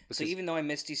 Yep. So even though I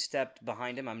Misty stepped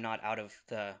behind him, I'm not out of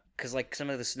the... Because, like, some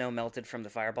of the snow melted from the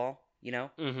fireball, you know?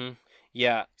 Mm-hmm.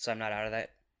 Yeah. So I'm not out of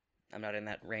that. I'm not in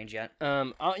that range yet.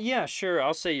 Yeah, sure.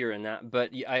 I'll say you're in that,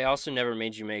 but I also never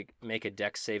made you make a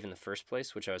dex save in the first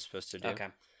place, which I was supposed to do. Okay.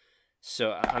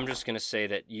 So I'm just gonna say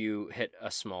that you hit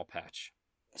a small patch.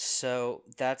 So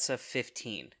that's a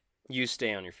 15. You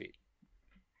stay on your feet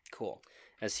Cool.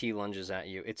 as he lunges at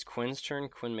you. It's Quinn's turn.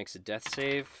 Quinn makes a death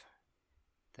save.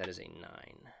 That is a 9.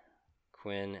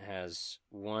 Quinn has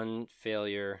 1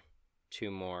 failure, 2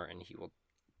 more, and he will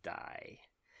die.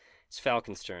 It's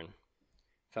Falcon's turn.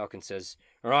 Falcon says,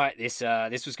 "All right, this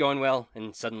was going well,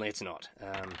 and suddenly it's not."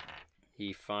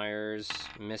 He fires,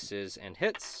 misses, and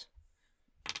hits.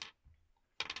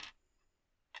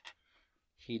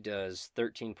 He does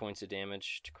 13 points of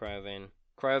damage to Cryovane.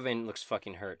 Cryovane looks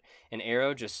fucking hurt. An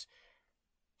arrow just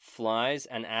flies,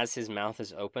 and as his mouth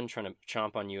is open, trying to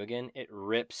chomp on you again, it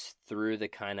rips through the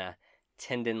kind of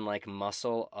tendon-like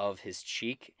muscle of his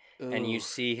cheek, and you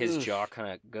see his jaw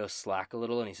kind of go slack a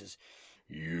little, and he says,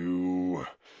 You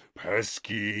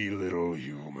pesky little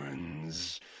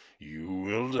humans, you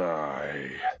will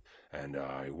die, and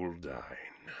I will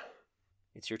dine.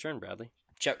 "It's your turn, Bradley."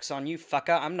 Joke's on you,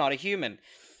 fucker. I'm not a human.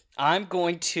 I'm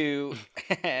going to...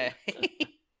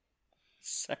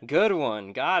 Sorry. Good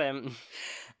one. Got him.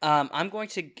 I'm going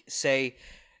to say...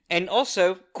 And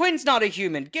also, Quinn's not a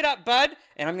human. Get up, bud!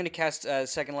 And I'm going to cast a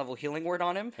second level healing word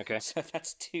on him. Okay. So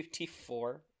that's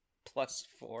 2d4 plus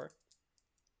 4.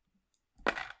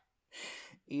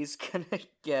 He's going to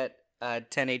get 10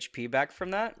 HP back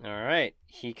from that. All right.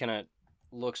 He kind of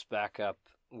looks back up,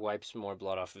 wipes more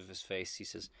blood off of his face. He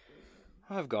says,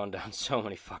 "I've gone down so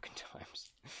many fucking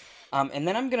times." And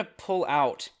then I'm going to pull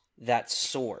out that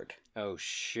sword. Oh,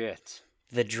 shit.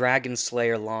 The Dragon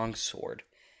Slayer longsword.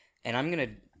 And I'm going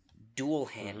to dual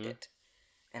hand it.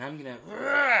 And I'm going to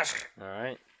All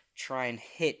right. try and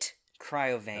hit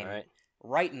Cryovane All right.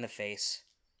 right in the face.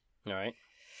 All right.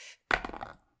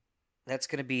 That's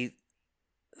going to be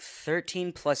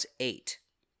 13 plus 8.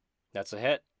 That's a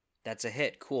hit. That's a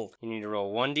hit. Cool. You need to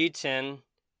roll 1d10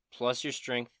 plus your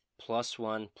strength plus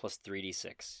 1 plus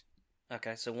 3d6.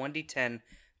 Okay, so 1d10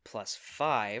 plus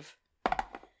 5.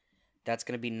 That's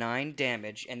going to be 9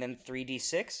 damage. And then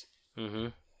 3d6? Mm-hmm.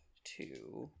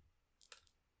 2,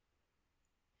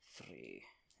 3,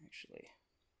 actually.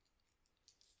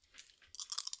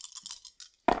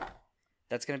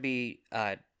 That's going to be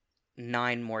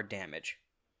 9 more damage.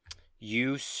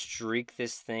 You streak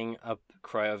this thing up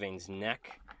Cryovane's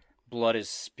neck. Blood is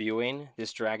spewing.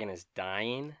 This dragon is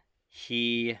dying.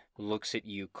 He looks at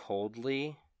you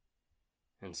coldly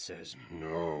and says,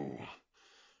 No,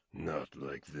 not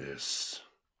like this.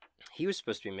 he was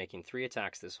supposed to be making 3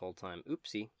 attacks this whole time.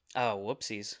 Oopsie. Oh,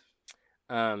 whoopsies.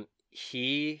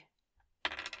 He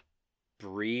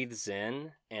breathes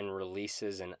in and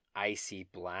releases an icy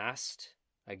blast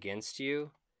against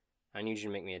you. I need you to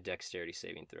make me a dexterity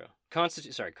saving throw.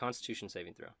 Constitution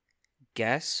saving throw.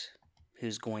 Guess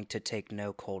who's going to take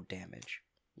no cold damage?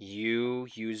 You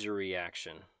use a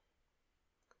reaction.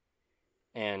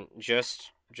 And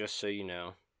just so you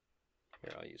know,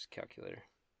 here, I'll use a calculator.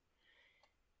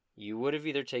 You would have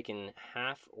either taken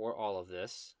half or all of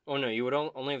this. Oh no, you would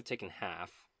only have taken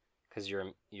half because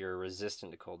you're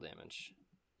resistant to cold damage.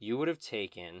 You would have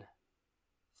taken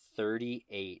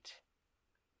 38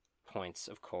 points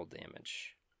of cold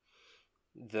damage.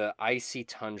 The icy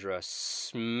tundra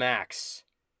smacks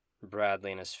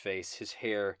Bradley in his face. His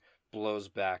hair blows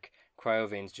back.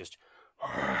 Cryovane's just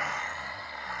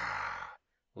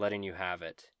letting you have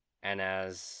it. And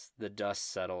as the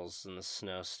dust settles and the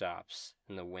snow stops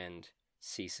and the wind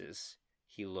ceases,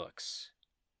 he looks,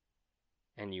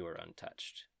 and you are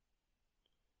untouched.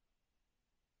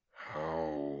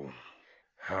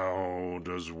 How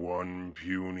does one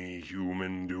puny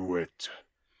human do it?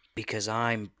 Because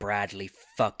I'm Bradley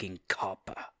fucking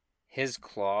Copper. His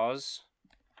claws,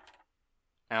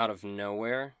 out of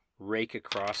nowhere, rake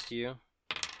across to you.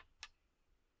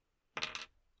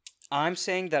 I'm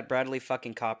saying that Bradley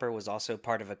fucking Copper was also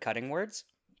part of a cutting words.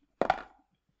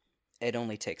 It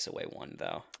only takes away 1,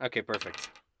 though. Okay, perfect.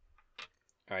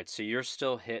 All right, so you're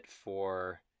still hit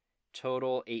for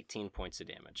total 18 points of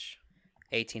damage.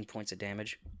 18 points of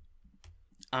damage.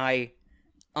 I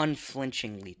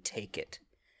unflinchingly take it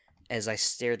as I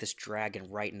stare this dragon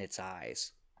right in its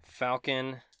eyes.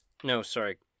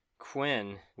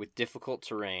 Quinn, with difficult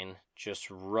terrain, just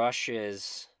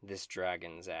rushes this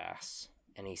dragon's ass,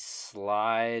 and he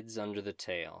slides under the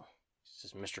tail. He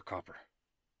says, Mr. Copper,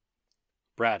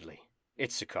 Bradley,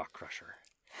 it's a cock crusher.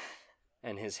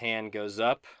 And his hand goes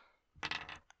up.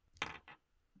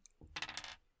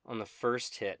 On the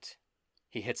first hit,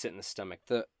 he hits it in the stomach.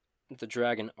 The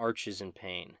dragon arches in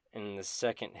pain. And in the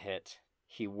second hit,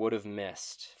 he would have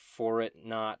missed, for it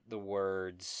not the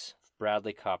words of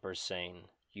Bradley Copper saying,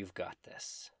 "You've got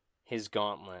this." His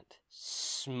gauntlet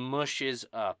smushes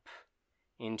up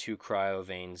into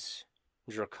Cryovane's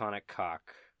draconic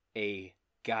cock. A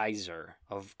geyser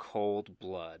of cold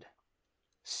blood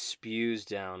spews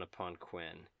down upon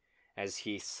Quinn as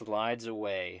he slides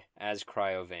away as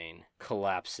Cryovane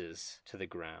collapses to the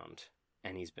ground,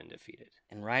 and he's been defeated.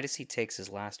 And right as he takes his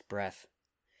last breath,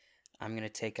 I'm going to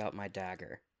take out my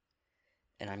dagger,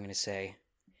 and I'm going to say,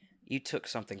 "You took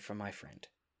something from my friend,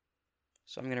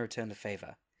 so I'm going to return the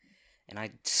favor." And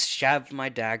I shove my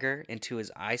dagger into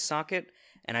his eye socket,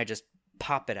 and I just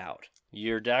pop it out.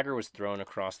 Your dagger was thrown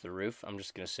across the roof. I'm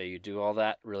just going to say you do all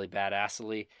that really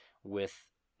badassly with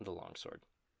the longsword.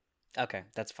 Okay,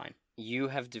 that's fine. You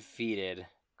have defeated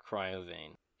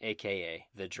Cryovane, a.k.a.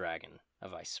 the Dragon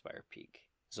of Icespire Peak.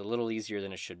 It's a little easier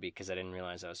than it should be because I didn't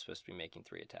realize I was supposed to be making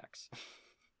 3 attacks.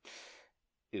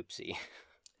 Oopsie.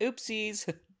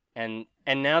 Oopsies. And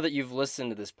now that you've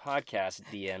listened to this podcast,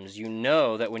 DMs, you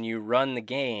know that when you run the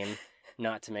game,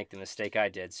 not to make the mistake I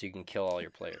did, so you can kill all your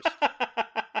players.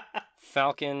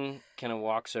 Falcon kind of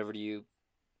walks over to you,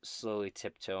 slowly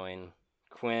tiptoeing.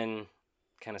 Quinn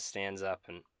kind of stands up,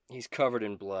 and he's covered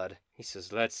in blood. He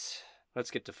says, Let's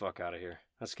get the fuck out of here.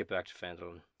 Let's get back to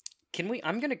Phandalin." Can we...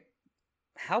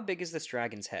 How big is this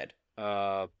dragon's head?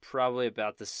 Probably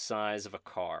about the size of a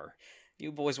car.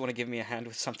 You boys want to give me a hand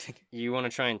with something? You want to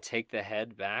try and take the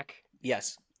head back?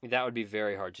 Yes. That would be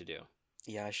very hard to do.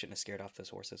 Yeah, I shouldn't have scared off those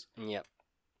horses. Yep.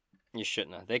 You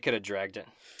shouldn't have. They could have dragged it.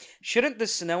 Shouldn't the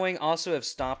snowing also have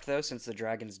stopped, though, since the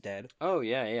dragon's dead? Oh,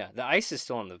 yeah. The ice is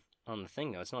still on the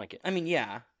thing, though. It's not like it... I mean,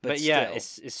 yeah, but yeah,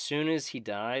 still. as soon as he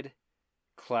died,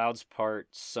 clouds part,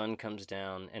 sun comes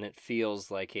down, and it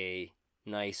feels like a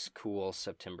nice, cool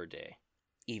September day.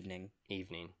 Evening.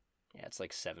 Yeah, it's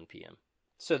like 7 p.m.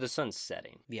 So the sun's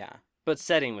setting. Yeah. But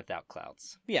setting without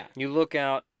clouds. Yeah. You look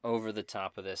out over the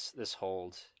top of this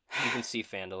hold. You can see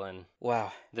Phandalin.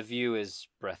 Wow. The view is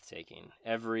breathtaking.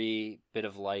 Every bit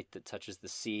of light that touches the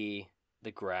sea, the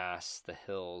grass, the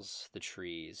hills, the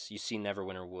trees. You see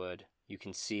Neverwinter Wood. You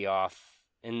can see off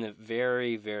in the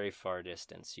very, very far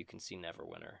distance, you can see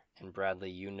Neverwinter. And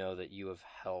Bradley, you know that you have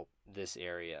helped this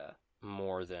area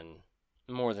more than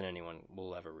anyone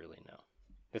will ever really know.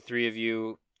 The 3 of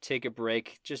you take a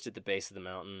break just at the base of the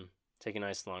mountain. Take a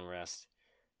nice long rest.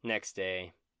 Next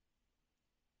day,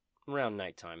 around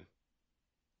nighttime,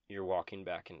 you're walking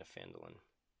back into Phandalin.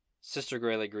 Sister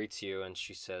Grayley greets you and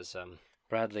she says,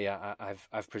 Bradley,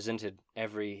 I've presented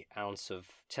every ounce of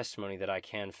testimony that I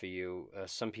can for you.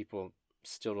 Some people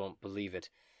still don't believe it.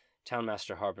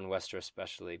 Townmaster Harbin Wester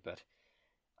especially, but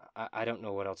I don't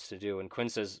know what else to do. And Quinn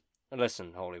says,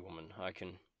 "Listen, holy woman, I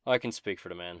can speak for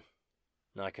the man.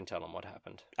 I can tell him what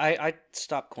happened." I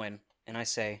stop Quinn and I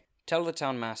say, "Tell the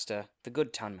townmaster, the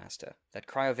good townmaster, that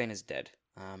Cryovane is dead.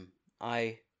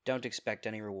 I don't expect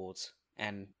any rewards."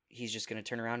 And he's just going to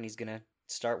turn around and he's going to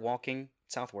start walking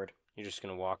southward. You're just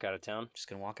going to walk out of town? Just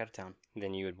going to walk out of town.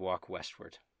 Then you would walk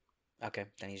westward. Okay,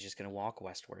 then he's just going to walk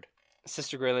westward.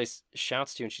 Sister Grayley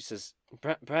shouts to you and she says,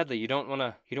 Bradley, you don't want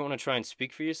to try and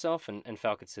speak for yourself? And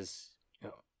Falcon says,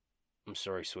 "I'm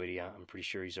sorry, sweetie. I'm pretty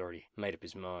sure he's already made up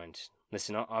his mind.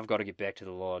 Listen, I've got to get back to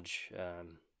the lodge.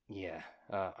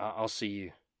 I'll see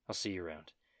you. I'll see you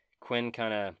around." Quinn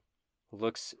kind of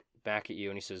looks back at you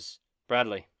and he says,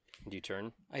 "Bradley, do you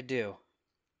turn?" I do.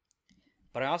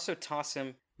 But I also toss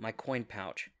him my coin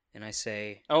pouch and I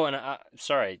say... Oh, and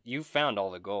sorry, you found all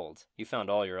the gold. You found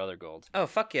all your other gold. Oh,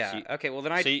 fuck yeah. So okay, well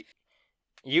then I... So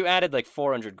you added like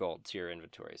 400 gold to your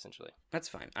inventory, essentially. That's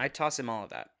fine. I toss him all of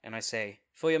that and I say,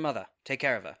 "For your mother. Take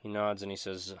care of her." He nods and he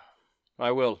says,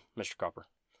 "I will, Mr. Copper.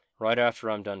 Right after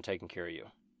I'm done taking care of you."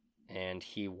 And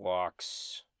he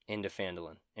walks into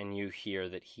Phandalin, and you hear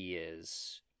that he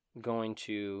is going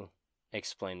to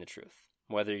explain the truth.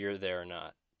 whether you're there or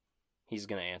not. He's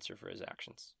going to answer for his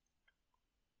actions.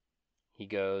 He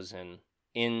goes and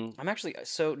I'm actually...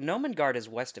 So, Nomengard is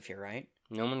west of here, right?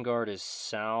 Nomengard is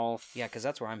south. Yeah, because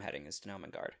that's where I'm heading, is to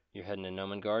Nomengard. You're heading to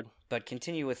Nomengard? But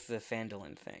continue with the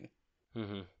Phandalin thing.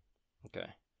 Mm-hmm. Okay.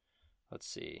 Let's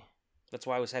see. That's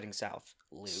why I was heading south,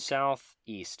 Luke.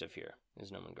 Southeast of here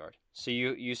is Nomengard. So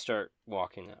you start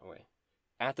walking that way.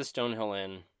 At the Stonehill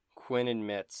Inn, Quinn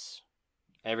admits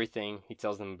everything. He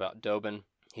tells them about Dobin.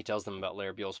 He tells them about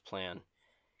Laerbuel's plan.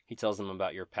 He tells them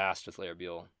about your past with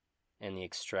Laerbuel and the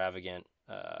extravagant,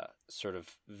 sort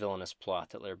of villainous plot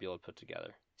that Laerbuel had put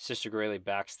together. Sister Graylie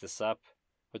backs this up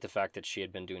with the fact that she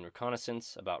had been doing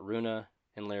reconnaissance about Runa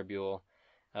and Laerbuel.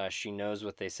 She knows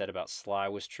what they said about Sly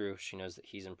was true. She knows that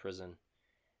he's in prison.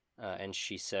 And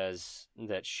she says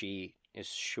that she is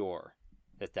sure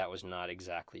that that was not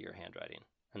exactly your handwriting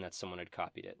and that someone had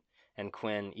copied it. And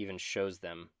Quinn even shows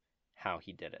them how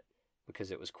he did it,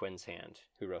 because it was Quinn's hand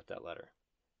who wrote that letter.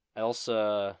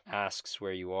 Elsa asks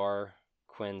where you are.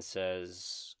 Quinn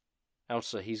says,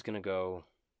 Elsa, he's going to go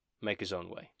make his own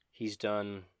way. He's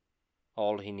done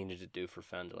all he needed to do for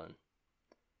Phandalin.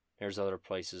 There's other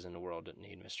places in the world that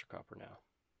need Mr. Copper now.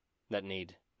 That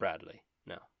need Bradley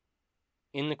now.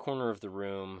 In the corner of the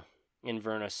room,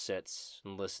 Inverness sits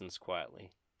and listens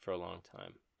quietly for a long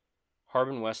time.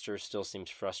 Harbin Wester still seems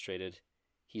frustrated.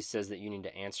 He says that you need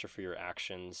to answer for your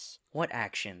actions. What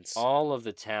actions? All of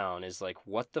the town is like,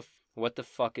 what the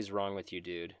fuck is wrong with you,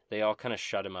 dude? They all kind of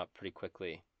shut him up pretty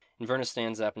quickly. Inverness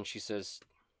stands up and she says,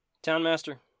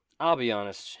 Townmaster, I'll be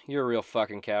honest, you're a real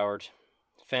fucking coward.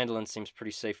 Phandalin seems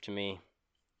pretty safe to me.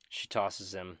 She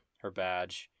tosses him her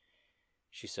badge.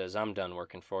 She says, I'm done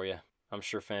working for you. I'm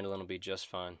sure Phandalin will be just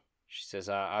fine. She says,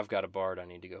 I've got a bard I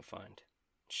need to go find.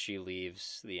 She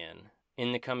leaves the inn.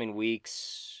 In the coming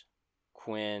weeks,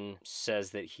 Quinn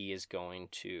says that he is going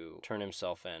to turn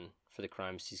himself in for the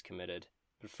crimes he's committed.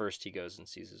 But first he goes and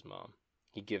sees his mom.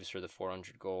 He gives her the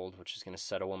 400 gold, which is going to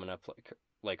set a woman up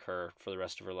like her for the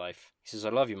rest of her life. He says, I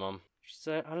love you, Mom. She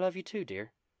says, I love you too,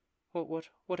 dear.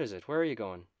 What is it? Where are you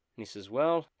going? And he says,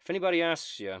 well, if anybody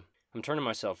asks you, I'm turning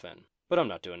myself in. But I'm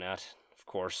not doing that, of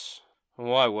course.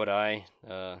 Why would I?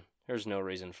 There's no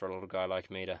reason for a little guy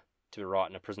like me to rot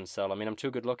in a prison cell. I mean, I'm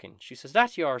too good looking. She says,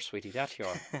 that you are, sweetie, that you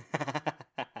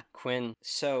are. Quinn.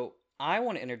 So, I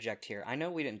want to interject here. I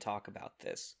know we didn't talk about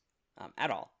this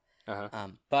at all. Uh-huh.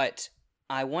 But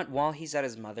I want, while he's at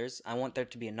his mother's, I want there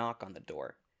to be a knock on the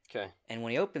door. Okay. And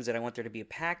when he opens it, I want there to be a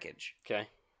package. Okay.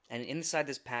 And inside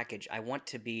this package, I want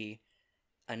to be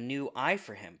a new eye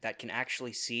for him that can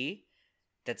actually see,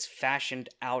 that's fashioned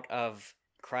out of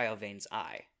Cryovane's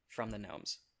eye from the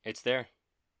gnomes. It's there.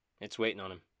 It's waiting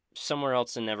on him. Somewhere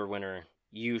else in Neverwinter,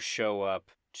 you show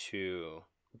up to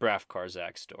Braf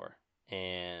Karzak's door.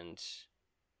 And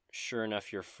sure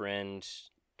enough, your friend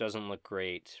doesn't look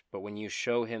great. But when you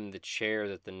show him the chair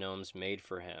that the gnomes made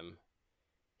for him,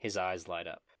 his eyes light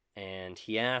up. And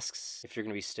he asks if you're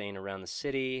going to be staying around the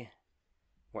city,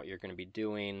 what you're going to be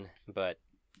doing. But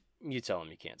you tell him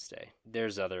you can't stay.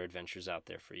 There's other adventures out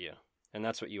there for you. And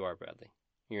that's what you are, Bradley.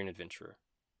 You're an adventurer.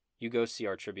 You go see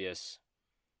Artribius.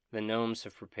 The gnomes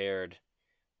have prepared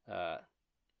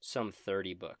some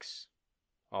 30 books,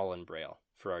 all in Braille,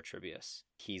 for Artribius.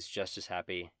 He's just as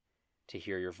happy to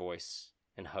hear your voice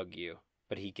and hug you,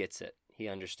 but he gets it. He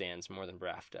understands more than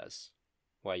Braf does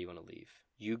why you want to leave.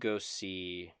 You go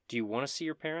see... Do you want to see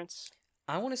your parents?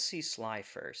 I want to see Sly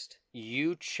first.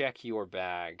 You check your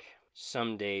bag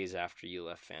some days after you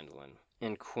left Phandalin,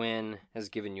 and Quinn has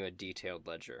given you a detailed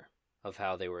ledger of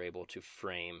how they were able to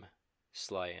frame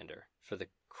Slyander for the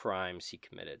crimes he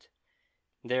committed.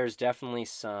 There's definitely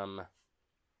some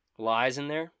lies in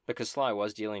there, because Sly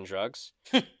was dealing drugs,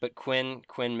 but Quinn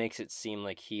makes it seem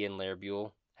like he and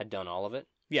Laerbuel had done all of it.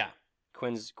 Yeah.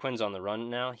 Quinn's on the run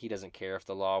now. He doesn't care if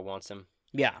the law wants him.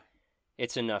 Yeah.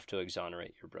 It's enough to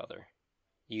exonerate your brother.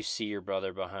 You see your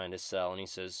brother behind a cell, and he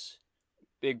says,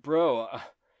 Big bro,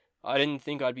 I didn't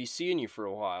think I'd be seeing you for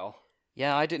a while.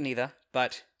 Yeah, I didn't either,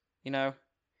 but,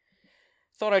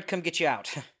 thought I'd come get you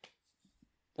out.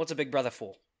 What's a big brother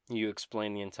for? You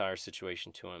explain the entire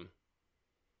situation to him.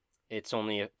 It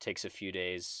takes a few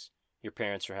days. Your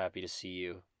parents are happy to see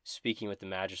you. Speaking with the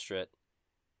magistrate,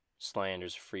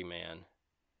 Slyander's a free man.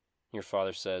 Your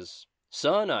father says,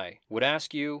 Son, I would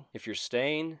ask you if you're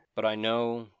staying, but I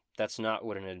know that's not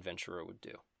what an adventurer would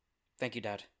do. Thank you,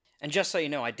 Dad. And just so you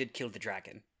know, I did kill the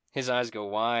dragon. His eyes go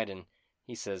wide, and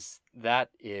he says, that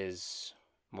is...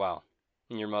 wow.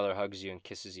 And your mother hugs you and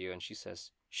kisses you, and she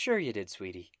says, Sure you did,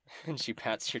 sweetie. And she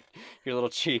pats your little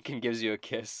cheek and gives you a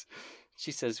kiss.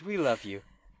 She says, We love you.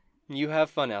 You have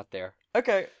fun out there.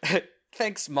 Okay.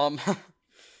 Thanks, Mom.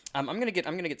 I'm gonna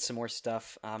get some more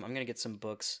stuff. I'm gonna get some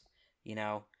books,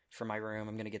 for my room.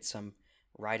 I'm gonna get some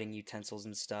writing utensils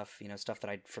and stuff. Stuff that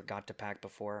I forgot to pack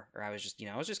before, or I was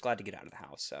just glad to get out of the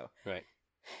house. So Right.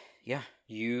 yeah.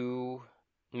 You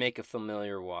make a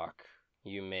familiar walk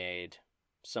you made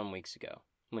some weeks ago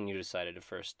when you decided to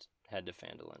first head to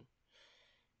Phandalin.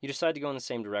 You decide to go in the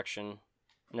same direction.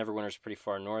 Neverwinter's pretty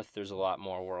far north. There's a lot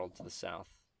more world to the south.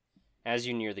 As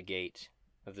you near the gate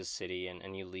of the city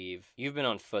and you leave, you've been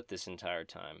on foot this entire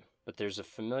time, but there's a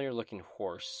familiar-looking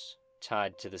horse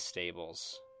tied to the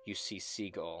stables. You see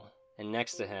Seagull, and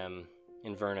next to him,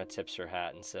 Inverna tips her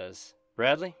hat and says,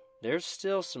 "Bradley, there's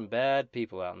still some bad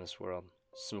people out in this world.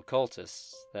 Some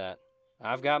cultists that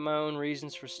I've got my own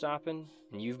reasons for stopping,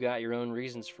 and you've got your own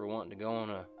reasons for wanting to go on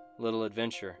a little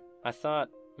adventure. I thought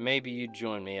maybe you'd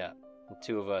join me up. The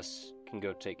two of us can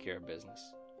go take care of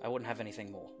business." I wouldn't have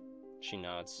anything more. She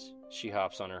nods. She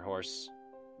hops on her horse.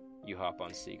 You hop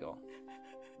on Seagull.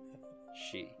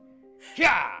 She,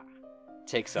 yeah,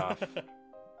 takes off.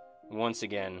 Once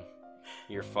again,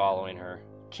 you're following her.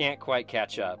 Can't quite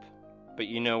catch up, but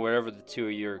you know wherever the two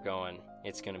of you are going,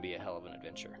 it's going to be a hell of an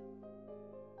adventure.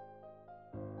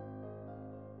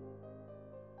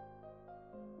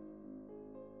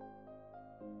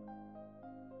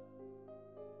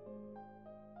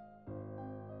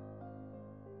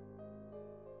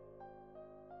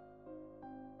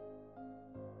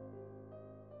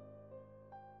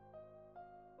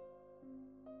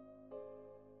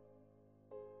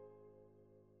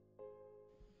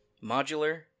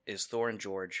 Modular is Thor and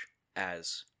George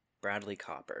as Bradley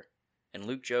Copper, and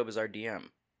Luke Job is our DM.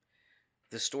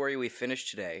 The story we finished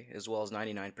today, as well as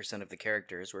 99% of the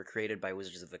characters, were created by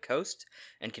Wizards of the Coast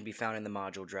and can be found in the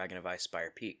module Dragon of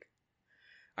Icespire Peak.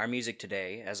 Our music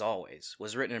today, as always,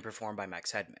 was written and performed by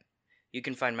Max Hedman. You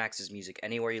can find Max's music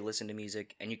anywhere you listen to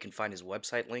music, and you can find his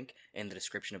website link in the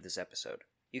description of this episode.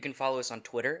 You can follow us on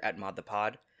Twitter at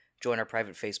ModThePod, join our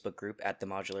private Facebook group at the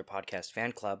Modular Podcast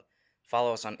Fan Club,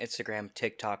 follow us on Instagram,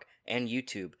 TikTok, and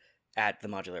YouTube at The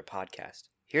Modular Podcast.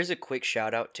 Here's a quick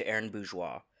shout out to Aaron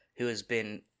Bourgeois, who has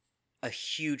been a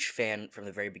huge fan from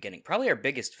the very beginning. Probably our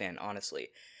biggest fan, honestly.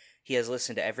 He has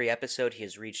listened to every episode, he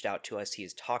has reached out to us, he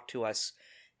has talked to us,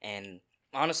 and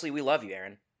honestly, we love you,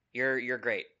 Aaron. You're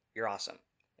great. You're awesome.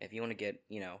 If you want to get,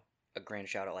 a grand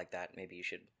shout out like that, maybe you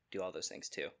should do all those things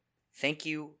too. Thank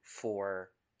you for,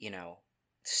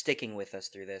 sticking with us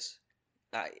through this.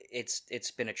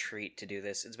 It's been a treat to do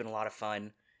this. It's been a lot of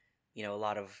fun. A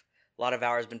lot of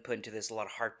hours been put into this. A lot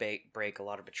of heartbreak, a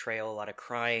lot of betrayal, a lot of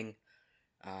crying,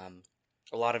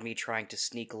 a lot of me trying to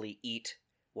sneakily eat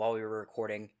while we were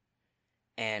recording.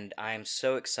 And I am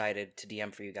so excited to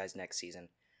DM for you guys next season.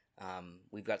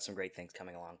 We've got some great things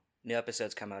coming along. New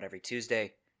episodes come out every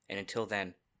Tuesday. And until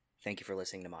then, thank you for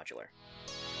listening to Modular.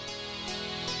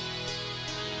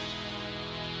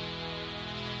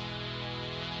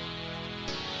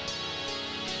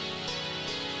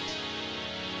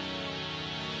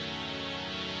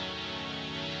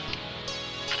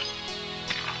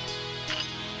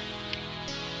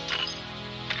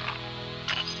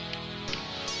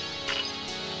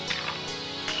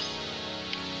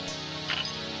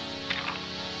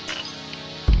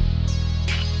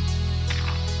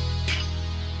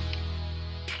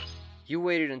 You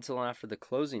waited until after the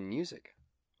closing music.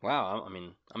 Wow,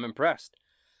 I'm impressed.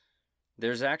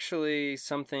 There's actually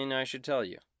something I should tell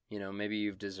you. Maybe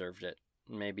you've deserved it.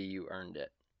 Maybe you earned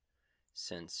it.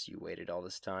 Since you waited all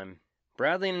this time.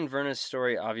 Bradley and Inverna's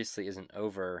story obviously isn't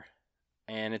over,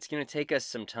 and it's going to take us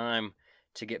some time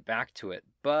to get back to it,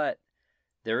 but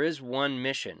there is one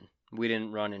mission we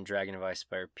didn't run in Dragon of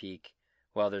Icespire Peak.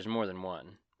 Well, there's more than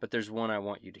one, but there's one I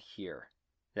want you to hear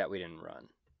that we didn't run.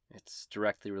 It's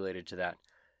directly related to that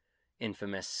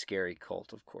infamous scary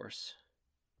cult, of course.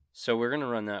 So we're going to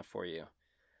run that for you.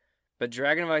 But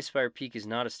Dragon of Icespire Peak is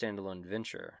not a standalone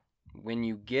adventure. When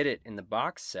you get it in the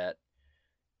box set,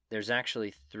 there's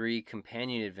actually 3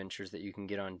 companion adventures that you can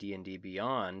get on D&D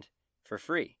Beyond for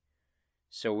free.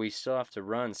 So we still have to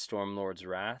run Stormlord's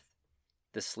Wrath,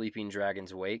 The Sleeping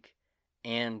Dragon's Wake,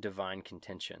 and Divine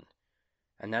Contention.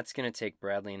 And that's going to take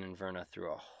Bradley and Inverna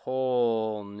through a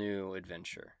whole new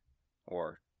adventure.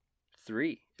 Or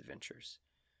 3 adventures.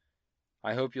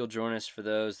 I hope you'll join us for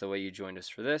those the way you joined us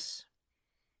for this.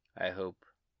 I hope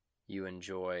you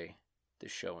enjoy the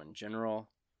show in general.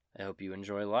 I hope you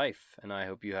enjoy life, and I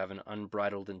hope you have an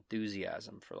unbridled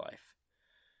enthusiasm for life.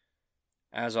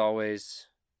 As always,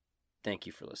 thank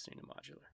you for listening to Modular.